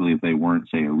 particularly if they weren't,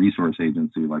 say, a resource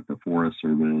agency like the Forest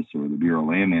Service or the Bureau of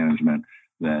Land Management,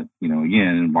 that,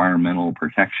 again, environmental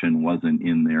protection wasn't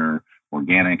in their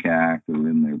Organic Act or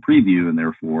in their preview, and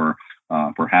therefore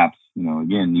perhaps,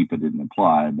 again, NEPA didn't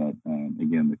apply, but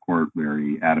again, the court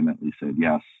very adamantly said,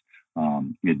 yes,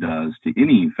 it does to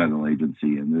any federal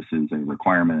agency, and this is a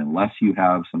requirement unless you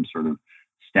have some sort of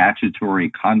statutory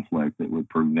conflict that would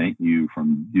prevent you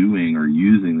from doing or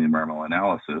using the environmental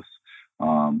analysis,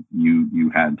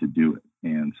 you had to do it.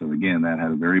 And so again, that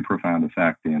had a very profound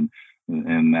effect, and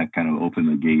that kind of opened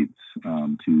the gates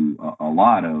to a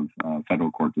lot of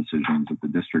federal court decisions at the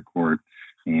district court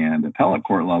and appellate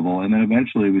court level. And then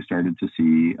eventually we started to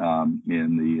see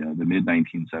in the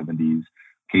mid-1970s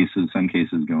some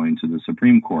cases going to the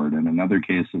Supreme Court. And another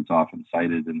case that's often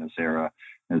cited in this era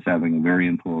as having a very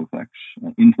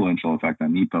influential effect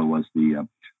on NEPA was the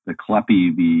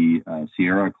Kleppe v.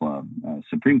 Sierra Club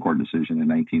Supreme Court decision in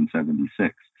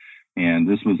 1976. And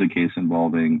this was a case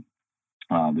involving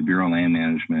the Bureau of Land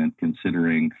Management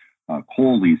considering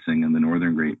coal leasing in the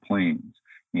Northern Great Plains.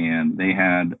 And they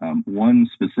had one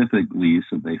specific lease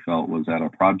that they felt was at a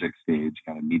project stage,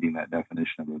 kind of meeting that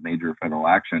definition of a major federal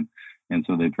action. And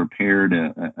so they prepared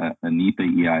a NEPA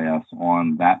EIS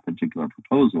on that particular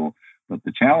proposal. But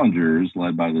the challengers,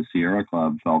 led by the Sierra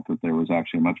Club, felt that there was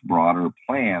actually a much broader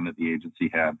plan that the agency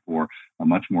had for a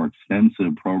much more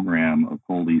extensive program of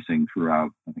coal leasing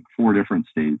throughout, I think, 4 different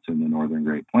states in the Northern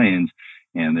Great Plains.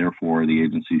 And therefore, the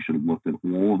agency should have looked at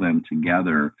all of them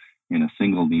together in a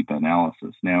single NEPA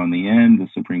analysis. Now, in the end, the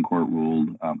Supreme Court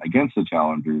ruled against the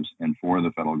challengers and for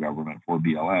the federal government, for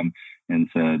BLM, and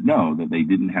said no, that they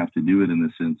didn't have to do it in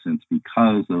this instance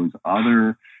because those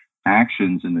other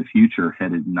actions in the future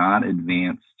had not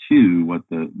advanced to what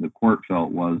the court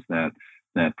felt was that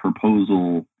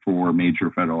proposal for major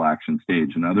federal action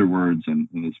stage. In other words, and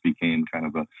this became kind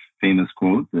of a famous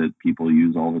quote that people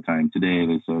use all the time today,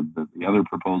 they said that the other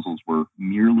proposals were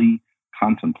merely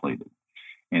contemplated.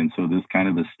 And so this kind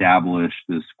of established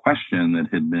this question that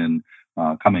had been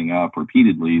coming up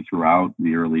repeatedly throughout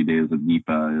the early days of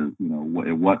NEPA.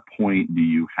 At what point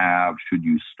should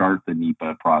you start the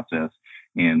NEPA process?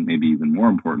 And maybe even more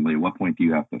importantly, at what point do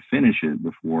you have to finish it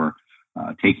before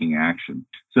taking action?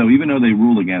 So even though they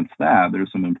ruled against that,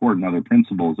 there's some important other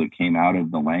principles that came out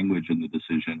of the language in the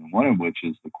decision. And one of which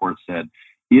is the court said,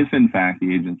 if in fact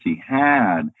the agency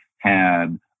had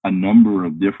a number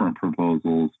of different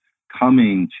proposals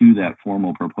coming to that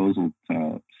formal proposal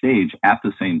stage at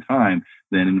the same time,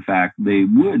 then in fact they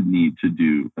would need to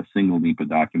do a single NEPA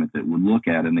document that would look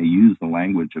at, and they use the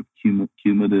language of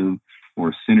cumulative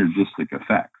or synergistic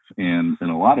effects. And in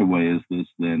a lot of ways, this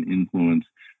then influenced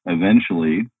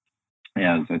eventually,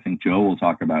 as I think Joe will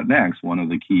talk about next, one of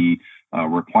the key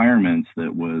requirements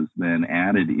that was then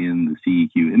added in the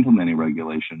CEQ implementing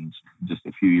regulations just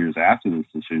a few years after this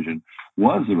decision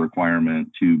was the requirement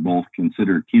to both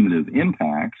consider cumulative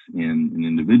impacts in an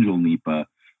individual NEPA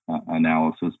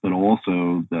analysis, but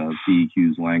also the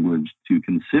CEQ's language to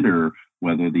consider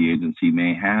whether the agency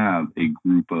may have a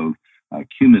group of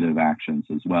cumulative actions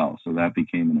as well. So that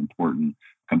became an important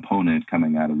component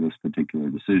coming out of this particular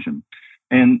decision.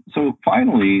 And so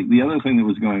finally, the other thing that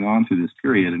was going on through this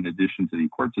period, in addition to the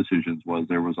court decisions, was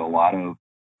there was a lot of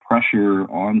pressure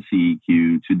on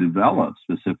CEQ to develop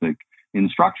specific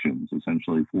instructions,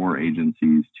 essentially, for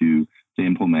agencies to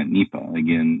implement NEPA.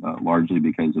 Again, largely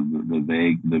because of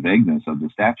the vagueness of the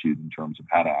statute in terms of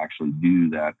how to actually do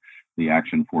that the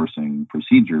action forcing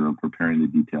procedure of preparing the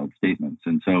detailed statements.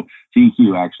 And so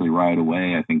CEQ actually right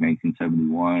away, I think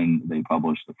 1971, they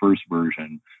published the first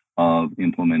version of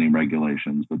implementing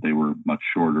regulations, but they were much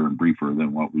shorter and briefer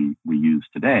than what we use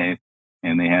today.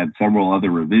 And they had several other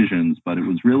revisions, but it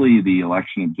was really the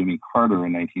election of Jimmy Carter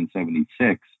in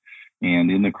 1976.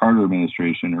 And in the Carter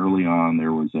administration, early on,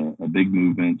 there was a big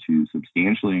movement to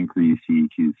substantially increase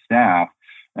CEQ staff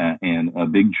and a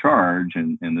big charge.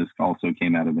 And this also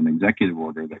came out of an executive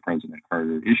order that President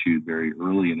Carter issued very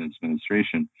early in his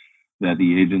administration, that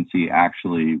the agency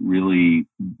actually really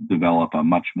develop a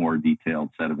much more detailed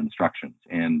set of instructions.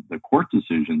 And the court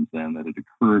decisions then that had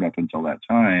occurred up until that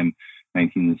time,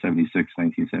 1976,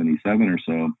 1977 or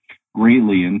so,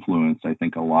 greatly influenced, I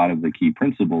think, a lot of the key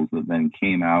principles that then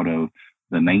came out of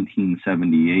the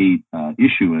 1978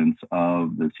 issuance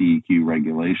of the CEQ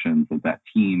regulations that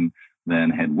team then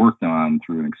had worked on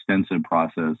through an extensive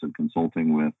process of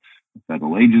consulting with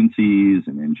federal agencies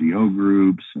and NGO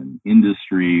groups and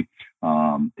industry,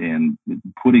 and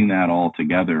putting that all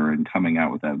together and coming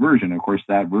out with that version. Of course,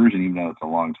 that version, even though it's a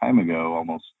long time ago,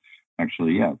 almost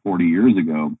actually, 40 years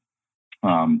ago,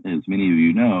 as many of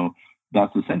you know,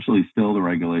 that's essentially still the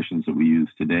regulations that we use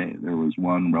today. There was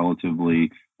one relatively,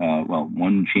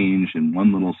 one change in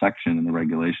one little section in the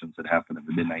regulations that happened in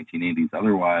the mid-1980s.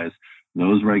 Otherwise,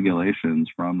 those regulations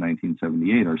from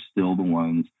 1978 are still the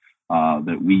ones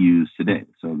that we use today.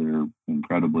 So they're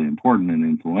incredibly important and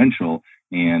influential.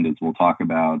 And as we'll talk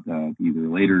about either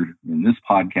later in this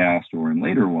podcast or in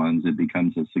later ones, it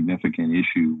becomes a significant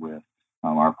issue with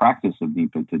our practice of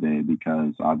NEPA today,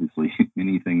 because obviously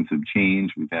many things have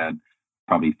changed. We've had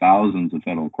probably thousands of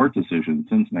federal court decisions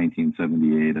since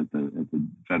 1978 at the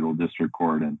federal district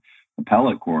court and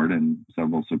appellate court, and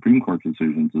several Supreme Court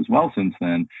decisions as well since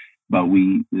then. But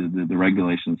the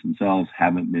regulations themselves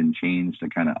haven't been changed to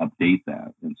kind of update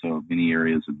that. And so many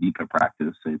areas of NEPA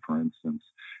practice, say, for instance,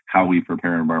 how we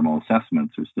prepare environmental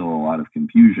assessments, there's still a lot of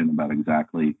confusion about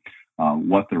exactly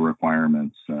what the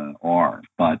requirements are.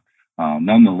 But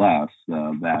nonetheless,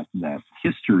 that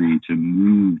history to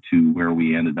move to where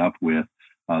we ended up with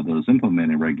those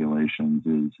implementing regulations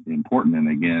is important. And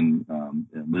again,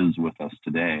 it lives with us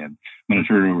today. And I'm going to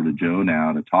turn it over to Joe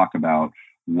now to talk about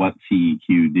what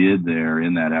CEQ did there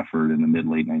in that effort in the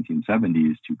mid-late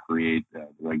 1970s to create the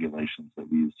regulations that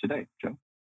we use today. Joe?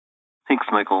 Thanks,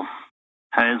 Michael.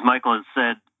 As Michael has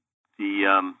said,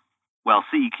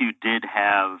 CEQ did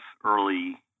have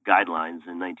early guidelines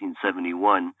in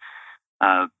 1971.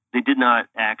 They did not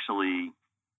actually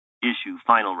issue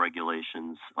final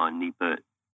regulations on NEPA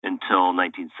until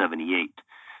 1978.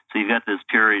 So you've got this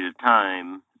period of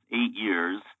time, 8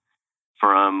 years,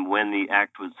 from when the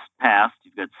act was passed.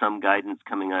 You've got some guidance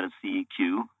coming out of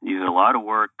CEQ. You've got a lot of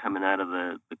work coming out of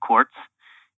the courts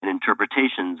and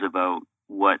interpretations about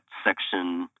what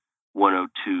Section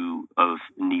 102 of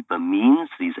NEPA means,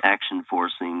 these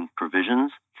action-forcing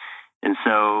provisions. And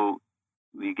so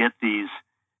we get these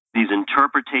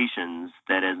interpretations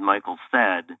that, as Michael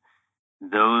said,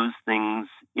 those things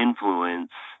influence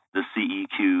the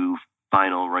CEQ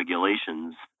final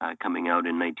regulations coming out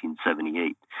in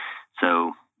 1978.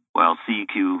 So while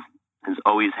CEQ has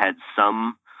always had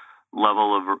some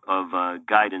level of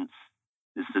guidance,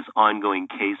 this ongoing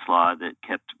case law that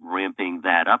kept ramping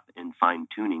that up and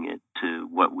fine-tuning it to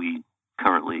what we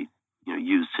currently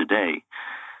use today,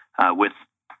 with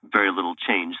very little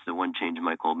change, the one change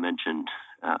Michael mentioned.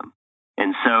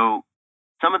 And so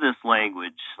some of this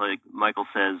language, like Michael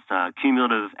says,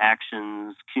 cumulative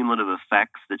actions, cumulative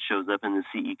effects that shows up in the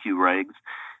CEQ regs,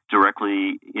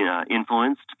 directly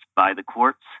influenced by the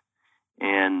courts,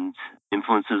 and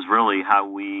influences really how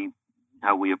we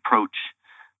approach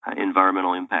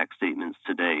environmental impact statements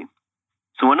today.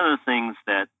 So one of the things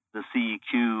that the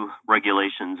CEQ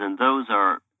regulations, and those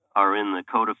are in the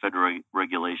Code of Federal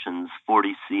Regulations,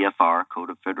 40 CFR,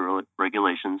 Code of Federal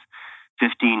Regulations,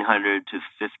 1500 to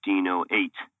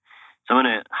 1508. So I'm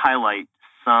going to highlight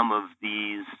some of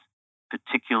these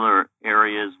particular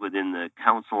areas within the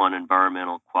Council on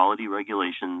Environmental Quality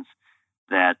Regulations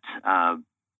that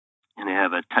and I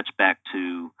have a touchback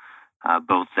to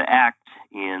both the Act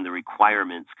and the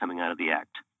requirements coming out of the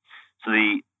Act. So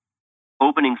the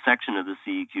opening section of the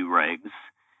CEQ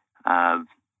regs,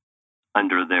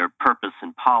 under their purpose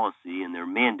and policy and their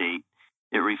mandate,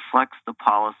 it reflects the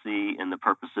policy and the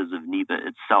purposes of NEPA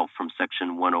itself from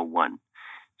Section 101.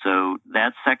 So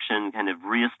that section kind of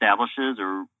reestablishes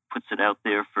or puts it out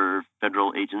there for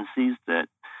federal agencies that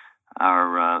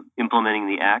are implementing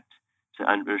the Act to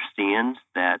understand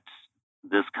that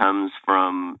this comes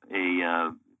from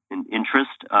an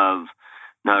interest of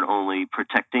not only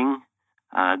protecting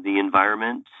the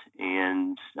environment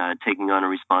and taking on a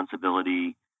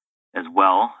responsibility as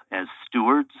well as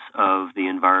stewards of the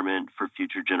environment for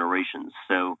future generations.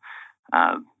 So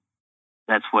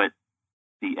that's what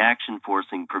the action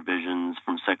forcing provisions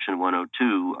from Section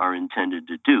 102 are intended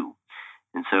to do.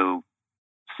 And so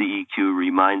CEQ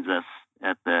reminds us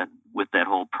with that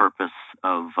whole purpose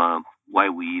of why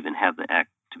we even have the Act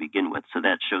to begin with. So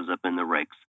that shows up in the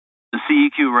regs. The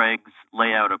CEQ regs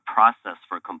lay out a process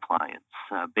for compliance.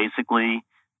 Basically,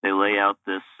 they lay out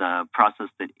this process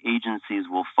that agencies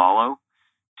will follow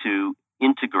to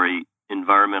integrate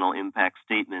environmental impact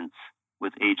statements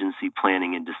with agency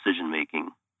planning and decision making,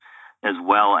 as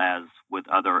well as with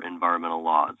other environmental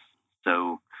laws.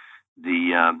 So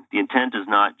the intent is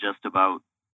not just about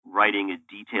writing a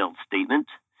detailed statement,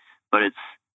 but it's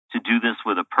to do this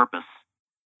with a purpose,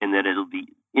 and that it'll be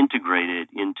integrated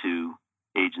into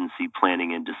agency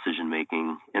planning and decision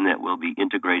making, and that we'll be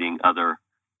integrating other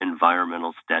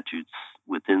environmental statutes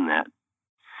within that.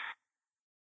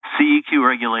 CEQ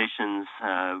regulations,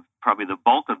 probably the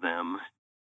bulk of them,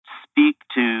 speak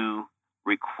to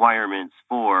requirements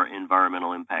for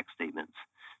environmental impact statements.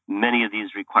 Many of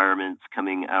these requirements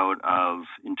coming out of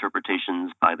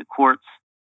interpretations by the courts.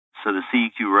 So the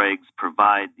CEQ regs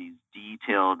provide these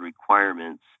detailed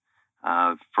requirements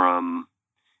from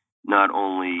not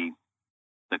only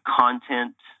the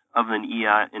content of an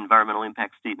environmental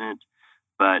impact statement,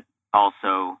 but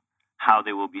also how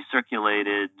they will be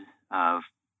circulated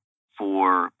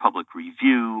for public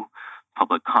review,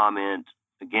 public comment.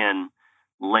 Again,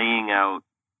 laying out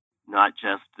not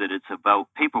just that it's about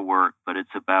paperwork, but it's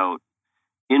about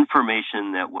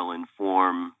information that will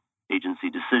inform agency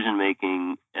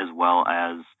decision-making as well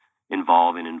as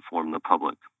involve and inform the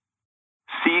public.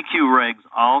 CEQ regs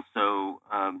also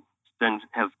then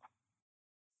have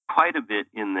quite a bit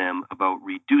in them about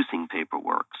reducing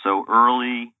paperwork. So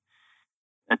early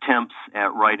attempts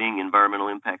at writing environmental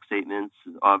impact statements,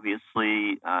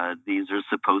 obviously these are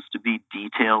supposed to be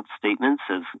detailed statements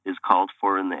as is called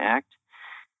for in the Act.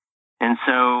 And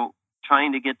so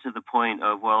trying to get to the point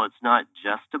of, well, it's not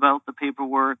just about the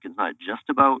paperwork, it's not just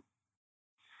about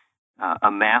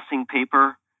amassing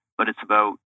paper, but it's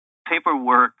about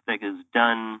paperwork that is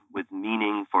done with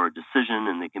meaning for a decision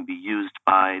and that can be used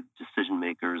by decision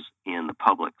makers and the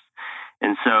public.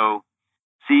 And so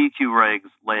CEQ regs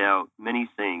lay out many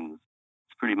things.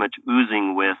 It's pretty much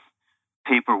oozing with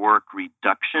paperwork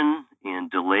reduction and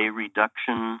delay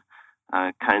reduction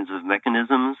kinds of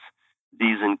mechanisms.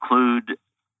 These include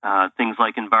things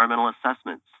like environmental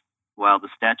assessments. While the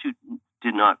statute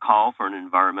did not call for an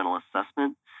environmental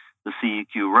assessment, the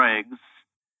CEQ regs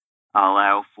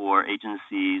allow for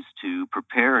agencies to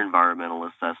prepare environmental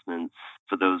assessments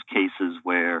for those cases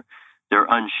where they're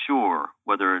unsure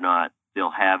whether or not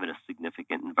they'll have a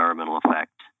significant environmental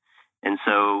effect. And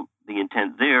so the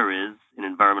intent there is an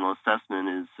environmental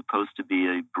assessment is supposed to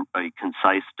be a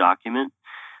concise document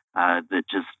that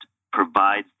just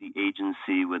provides the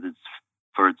agency with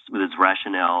its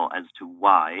rationale as to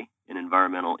why an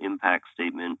environmental impact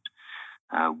statement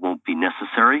won't be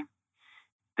necessary.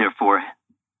 Therefore,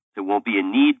 there won't be a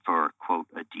need for, quote,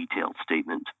 a detailed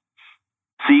statement.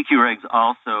 CEQ regs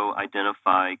also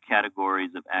identify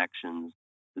categories of actions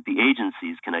that the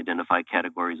agencies can identify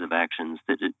categories of actions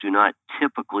that do not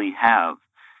typically have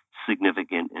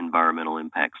significant environmental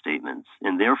impact statements.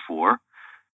 And therefore,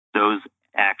 those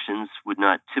actions would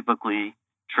not typically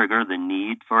trigger the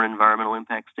need for an environmental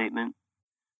impact statement,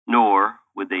 nor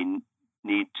would they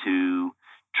need to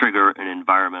trigger an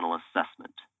environmental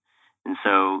assessment. And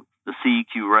so the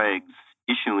CEQ regs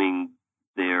issuing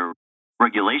their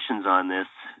regulations on this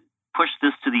pushed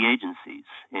this to the agencies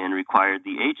and required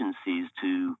the agencies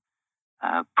to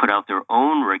put out their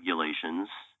own regulations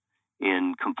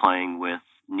in complying with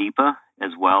NEPA,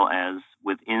 as well as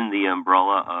within the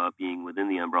umbrella of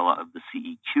the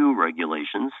CEQ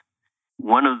regulations.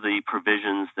 One of the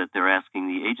provisions that they're asking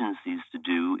the agencies to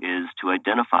do is to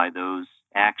identify those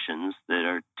actions that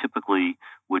are typically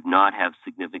would not have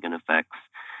significant effects,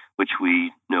 which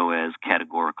we know as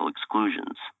categorical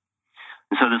exclusions.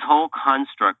 And so this whole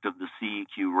construct of the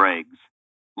CEQ regs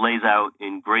lays out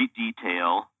in great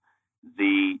detail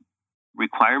the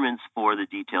requirements for the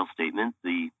detailed statement,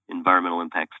 the environmental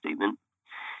impact statement.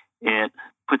 It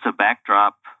puts a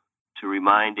backdrop to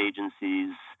remind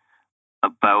agencies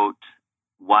about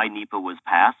why NEPA was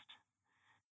passed,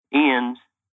 and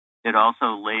it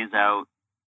also lays out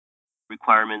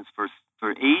requirements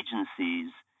for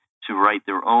agencies to write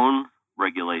their own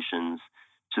regulations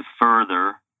to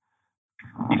further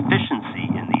efficiency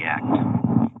in the Act.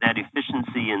 That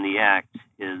efficiency in the Act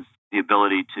is the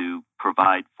ability to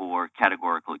provide for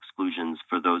categorical exclusions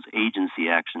for those agency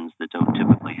actions that don't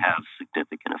typically have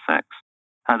significant effects.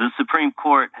 The Supreme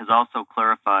Court has also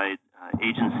clarified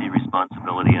agency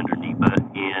responsibility under NEPA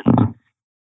and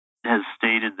has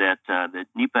stated that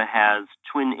NEPA has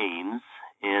twin aims,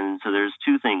 and so there's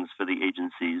two things for the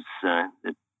agencies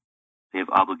that they have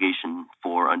obligation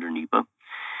for under NEPA,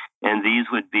 and these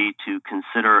would be to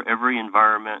consider every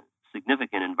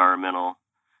significant environmental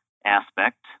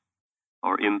aspect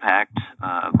or impact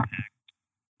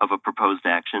of a proposed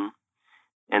action,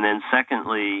 and then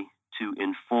secondly, to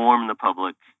inform the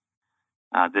public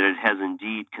that it has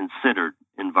indeed considered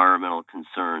environmental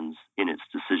concerns in its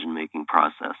decision-making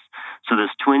process. So this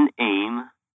twin aim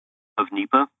of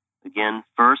NEPA, again,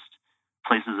 first,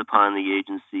 places upon the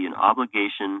agency an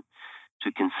obligation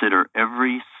to consider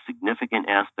every significant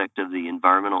aspect of the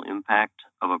environmental impact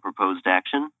of a proposed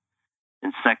action.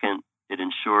 And second, it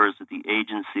ensures that the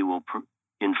agency will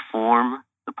inform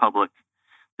the public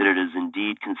that it has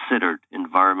indeed considered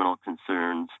environmental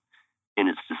concerns in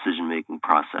its decision-making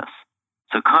process.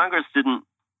 So Congress didn't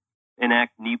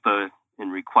enact NEPA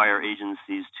and require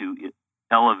agencies to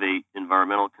elevate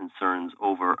environmental concerns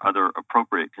over other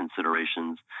appropriate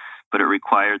considerations, but it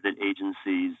required that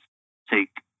agencies take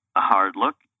a hard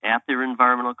look at their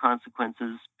environmental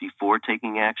consequences before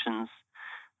taking actions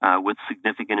with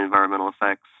significant environmental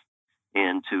effects,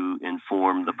 and to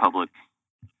inform the public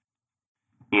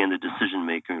and the decision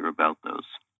maker about those.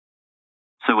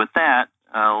 So with that,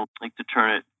 I'll like to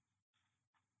turn it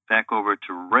back over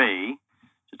to Ray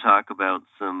to talk about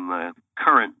some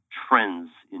current trends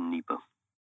in NEPA.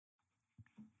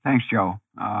 Thanks, Joe.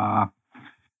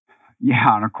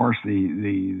 Yeah, and of course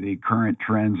the current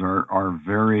trends are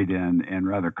varied and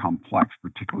rather complex,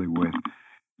 particularly with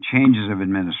changes of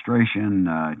administration,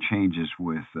 changes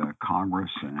with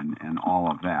Congress, and all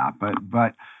of that.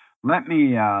 But let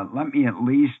me at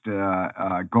least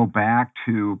go back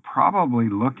to probably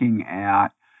looking at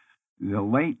the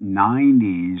late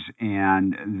 90s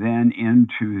and then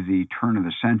into the turn of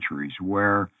the centuries,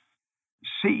 where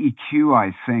CEQ,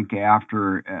 I think,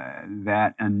 after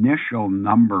that initial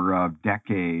number of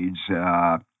decades,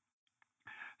 saw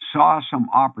some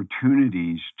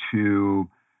opportunities to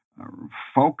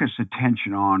focus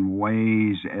attention on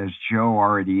ways, as Joe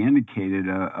already indicated,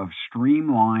 of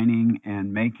streamlining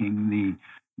and making the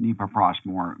NEPA process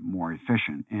more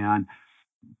efficient. And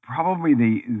probably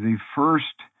the first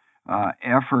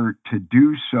effort to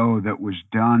do so that was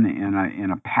done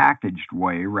in a packaged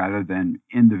way rather than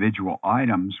individual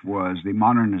items was the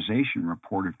Modernization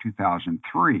Report of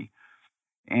 2003.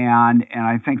 And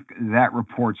I think that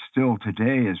report still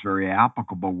today is very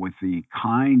applicable with the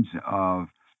kinds of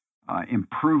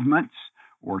improvements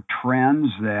or trends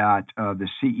that the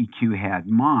CEQ had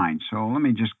in mind. So let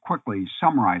me just quickly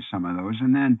summarize some of those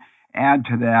and then add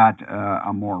to that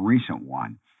a more recent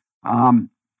one.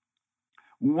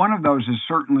 One of those is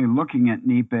certainly looking at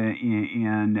NEPA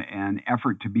in an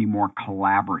effort to be more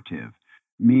collaborative,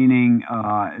 meaning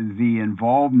the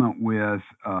involvement with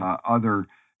other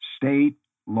state,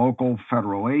 local,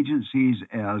 federal agencies,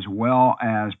 as well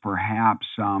as perhaps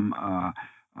some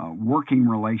working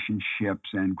relationships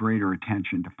and greater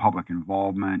attention to public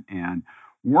involvement and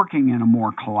working in a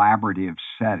more collaborative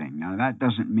setting. Now, that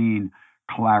doesn't mean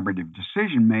collaborative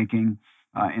decision-making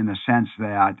in the sense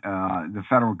that the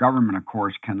federal government, of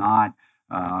course, cannot,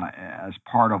 as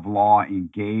part of law,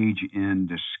 engage in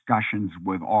discussions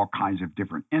with all kinds of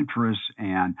different interests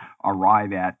and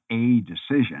arrive at a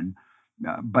decision.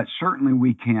 But certainly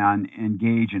we can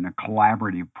engage in a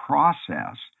collaborative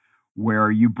process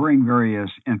where you bring various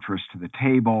interests to the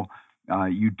table,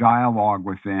 you dialogue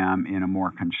with them in a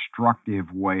more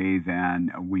constructive way than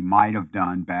we might have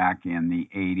done back in the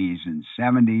 80s and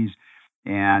 70s.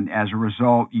 And as a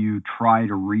result, you try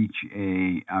to reach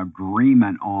an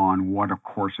agreement on what a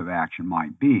course of action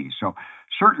might be. So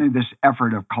certainly this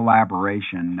effort of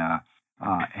collaboration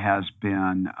has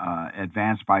been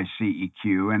advanced by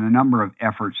CEQ, and a number of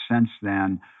efforts since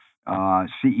then.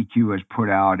 CEQ has put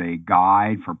out a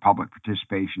guide for public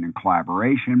participation and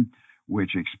collaboration,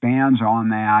 which expands on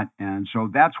that. And so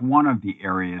that's one of the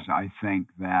areas I think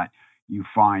that you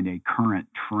find a current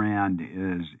trend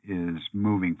is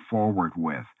moving forward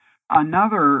with.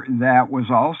 Another that was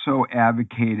also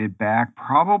advocated back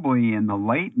probably in the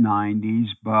late 90s,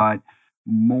 but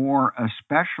more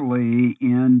especially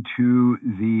into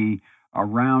the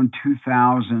around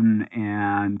 2000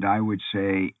 and I would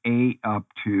say 8 up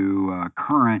to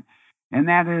current, and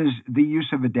that is the use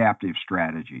of adaptive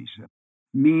strategies,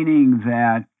 meaning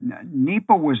that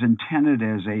NEPA was intended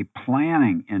as a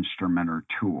planning instrument or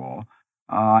tool,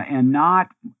 and not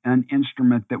an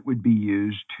instrument that would be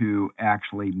used to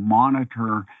actually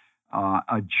monitor,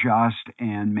 adjust,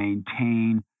 and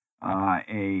maintain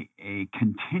a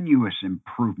continuous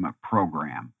improvement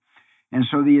program. And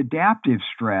so the adaptive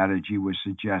strategy was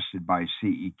suggested by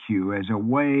CEQ as a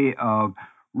way of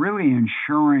really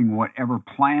ensuring whatever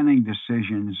planning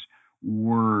decisions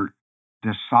were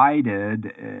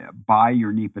decided by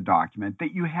your NEPA document,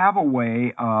 that you have a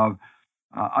way of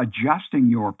adjusting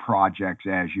your projects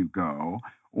as you go,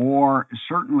 or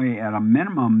certainly at a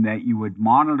minimum that you would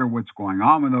monitor what's going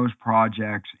on with those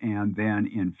projects, and then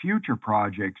in future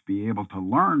projects be able to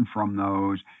learn from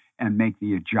those and make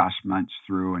the adjustments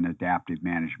through an adaptive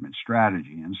management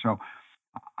strategy. And so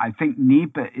I think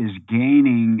NEPA is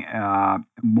gaining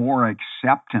more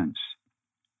acceptance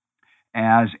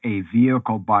as a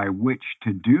vehicle by which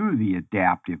to do the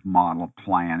adaptive model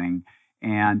planning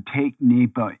and take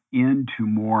NEPA into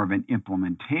more of an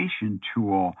implementation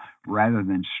tool rather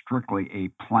than strictly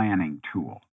a planning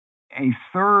tool. A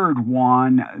third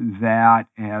one that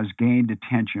has gained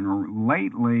attention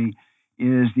lately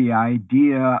is the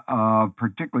idea of,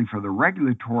 particularly for the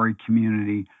regulatory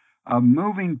community, of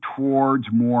moving towards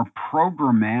more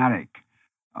programmatic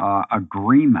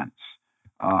agreements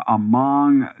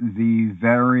among the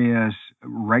various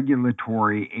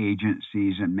regulatory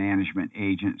agencies and management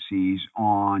agencies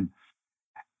on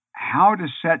how to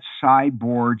set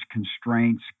sideboards,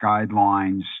 constraints,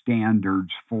 guidelines, standards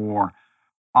for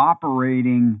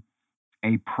operating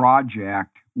a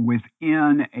project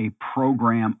within a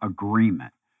program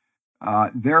agreement,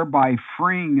 thereby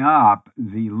freeing up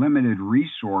the limited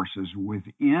resources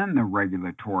within the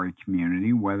regulatory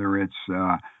community, whether it's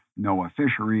NOAA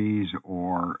Fisheries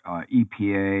or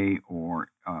EPA or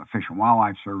Fish and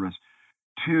Wildlife Service,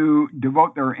 to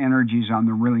devote their energies on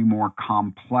the really more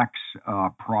complex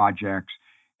projects,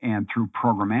 and through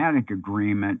programmatic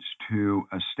agreements to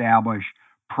establish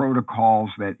protocols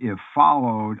that, if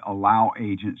followed, allow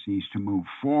agencies to move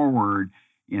forward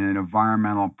in an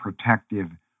environmental protective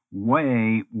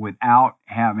way without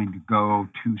having to go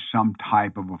to some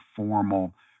type of a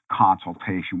formal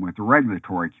consultation with the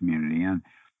regulatory community.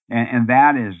 And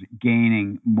that is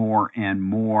gaining more and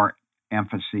more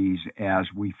emphases as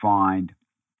we find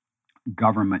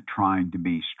government trying to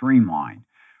be streamlined.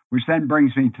 Which then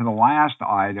brings me to the last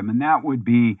item, and that would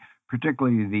be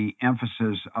particularly the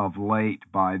emphasis of late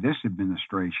by this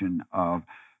administration of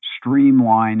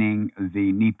streamlining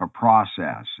the NEPA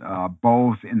process,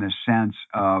 both in the sense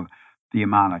of the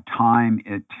amount of time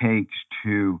it takes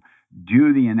to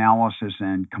do the analysis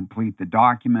and complete the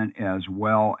document, as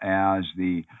well as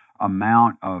the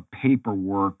amount of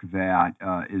paperwork that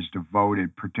is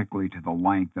devoted particularly to the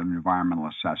length of environmental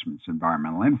assessments,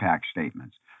 environmental impact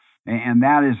statements. And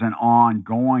that is an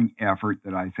ongoing effort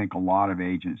that I think a lot of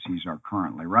agencies are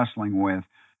currently wrestling with.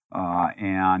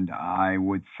 And I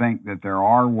would think that there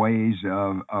are ways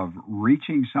of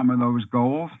reaching some of those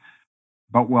goals,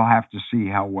 but we'll have to see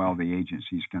how well the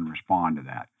agencies can respond to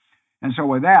that. And so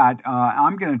with that,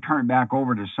 I'm going to turn it back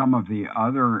over to some of the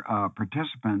other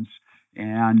participants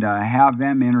and have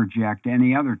them interject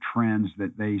any other trends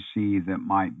that they see that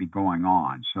might be going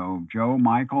on. So Joe,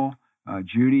 Michael,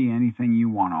 Judy, anything you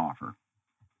want to offer?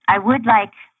 I would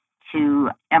like to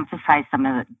emphasize some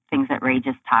of the things that Ray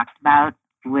just talked about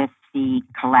with the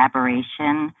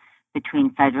collaboration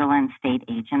between federal and state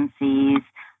agencies,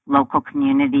 local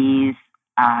communities,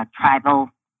 tribal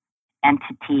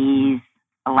entities,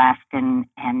 Alaskan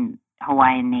and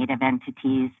Hawaiian Native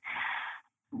entities.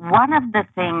 One of the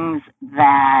things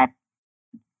that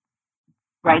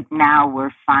right now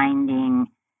we're finding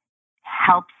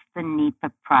helps the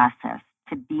NEPA process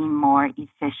to be more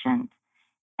efficient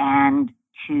and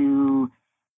to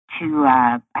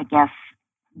I guess,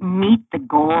 meet the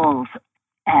goals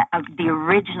of the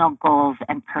original goals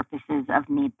and purposes of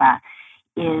NEPA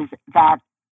is that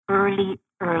early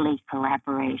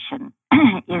collaboration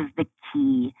is the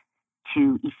key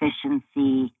to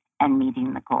efficiency and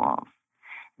meeting the goals.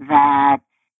 That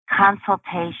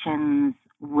consultations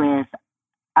with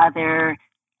other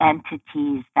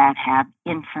entities that have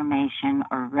information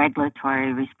or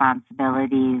regulatory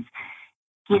responsibilities,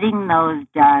 getting those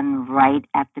done right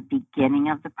at the beginning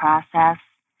of the process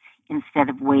instead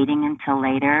of waiting until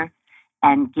later,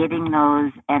 and getting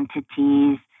those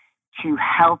entities to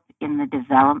help in the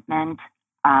development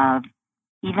of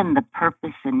even the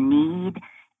purpose and need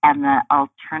and the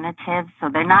alternatives. So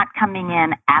they're not coming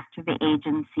in after the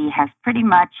agency has pretty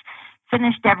much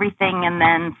finished everything and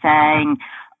then saying,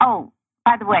 oh,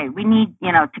 by the way, we need,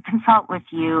 to consult with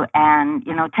you and,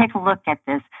 take a look at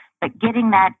this. But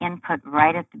getting that input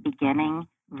right at the beginning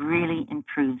really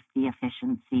improves the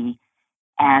efficiency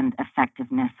and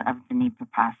effectiveness of the NEPA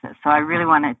process. So I really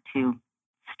wanted to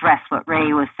stress what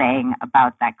Ray was saying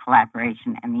about that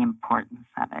collaboration and the importance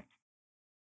of it.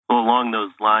 Well, along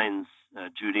those lines,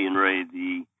 Judy and Ray,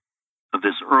 of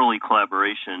this early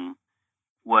collaboration,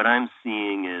 what I'm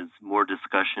seeing is more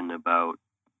discussion about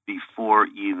before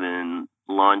even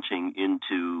launching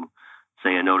into,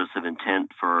 say, a notice of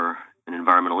intent for an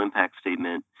environmental impact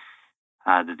statement,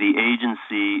 that the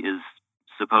agency is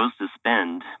supposed to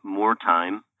spend more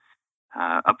time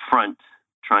up front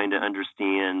trying to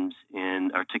understand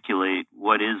and articulate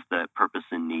what is the purpose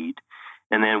and need,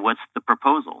 and then what's the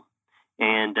proposal,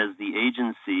 and does the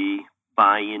agency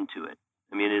buy into it?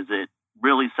 I mean, is it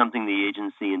really something the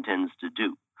agency intends to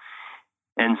do?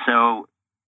 And so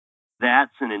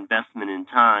that's an investment in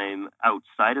time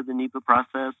outside of the NEPA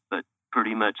process, but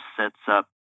pretty much sets up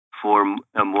for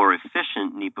a more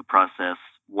efficient NEPA process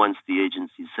once the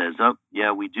agency says, oh,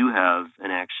 yeah, we do have an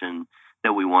action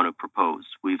that we want to propose.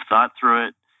 We've thought through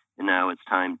it, and now it's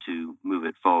time to move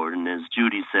it forward. And as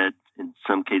Judy said, in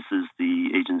some cases,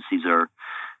 the agencies are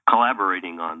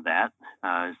collaborating on that.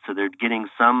 So they're getting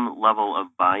some level of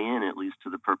buy-in, at least to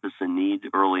the purpose and need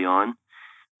early on,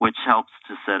 which helps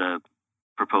to set a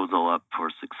proposal up for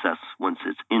success once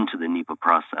it's into the NEPA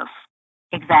process.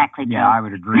 Exactly, Joe. Yeah, I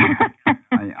would agree.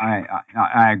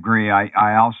 I agree.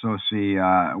 I also see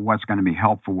what's going to be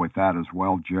helpful with that as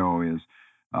well, Joe, is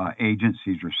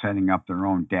agencies are setting up their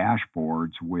own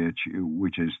dashboards,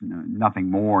 which is nothing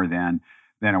more than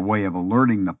a way of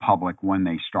alerting the public when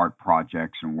they start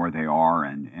projects and where they are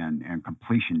and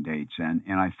completion dates. And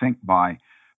I think by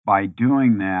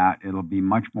doing that, it'll be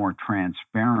much more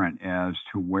transparent as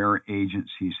to where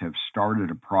agencies have started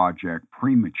a project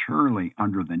prematurely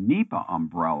under the NEPA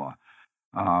umbrella,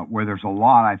 where there's a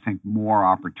lot, I think, more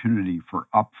opportunity for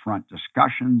upfront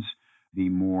discussions, the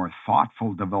more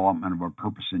thoughtful development of a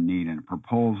purpose and need and a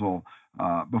proposal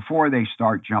before they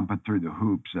start jumping through the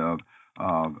hoops of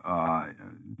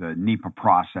the NEPA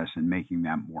process and making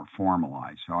that more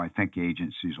formalized. So I think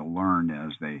agencies will learn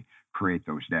as they create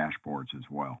those dashboards as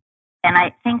well. And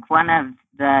I think one of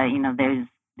the,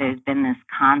 there's been this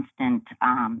constant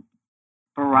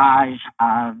barrage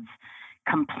of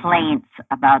complaints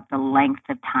about the length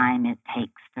of time it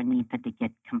takes for NEPA to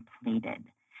get completed.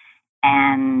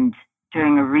 And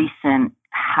during a recent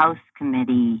House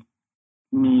committee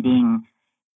meeting,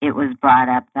 it was brought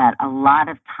up that a lot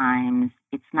of times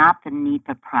it's not the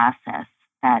NEPA process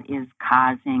that is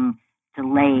causing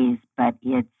delays, but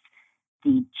it's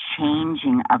the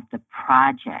changing of the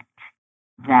project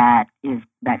that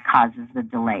causes the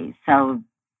delays. So,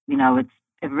 it's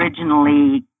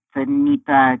originally the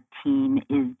NEPA team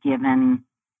is given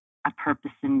a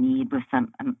purpose and need with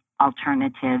some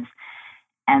alternatives,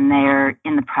 and they're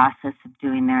in the process of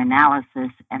doing their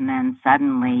analysis, and then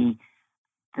suddenly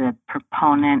the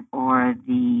proponent or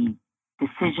the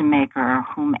decision maker or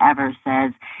whomever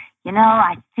says,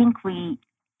 I think we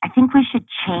should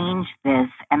change this,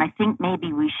 and I think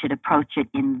maybe we should approach it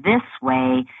in this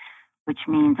way, which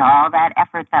means all that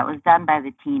effort that was done by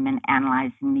the team in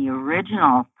analyzing the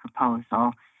original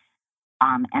proposal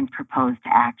and proposed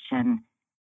action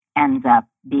ends up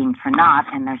being for naught,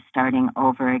 and they're starting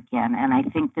over again. And I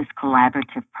think this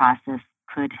collaborative process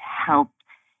could help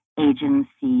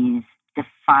agencies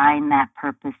define that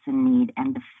purpose and need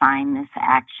and define this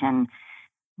action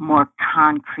more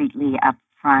concretely up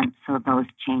front so those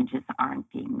changes aren't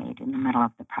being made in the middle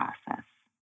of the process.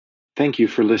 Thank you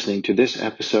for listening to this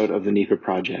episode of the NEPA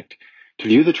Project. To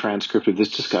view the transcript of this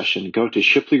discussion, go to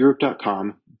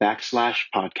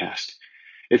shipleygroup.com/podcast.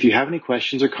 If you have any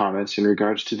questions or comments in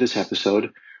regards to this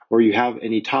episode, or you have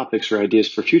any topics or ideas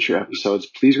for future episodes,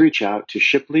 please reach out to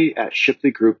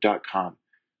shipley@shipleygroup.com.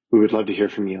 We would love to hear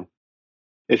from you.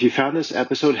 If you found this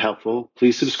episode helpful,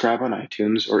 please subscribe on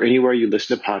iTunes or anywhere you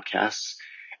listen to podcasts,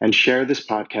 and share this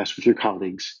podcast with your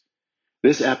colleagues.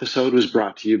 This episode was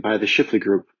brought to you by the Shipley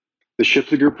Group. The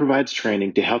Shipley Group provides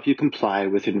training to help you comply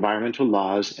with environmental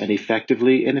laws and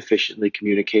effectively and efficiently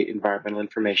communicate environmental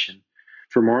information.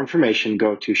 For more information,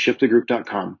 go to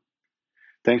shipleygroup.com.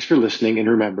 Thanks for listening, and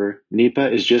remember,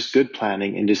 NEPA is just good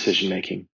planning and decision making.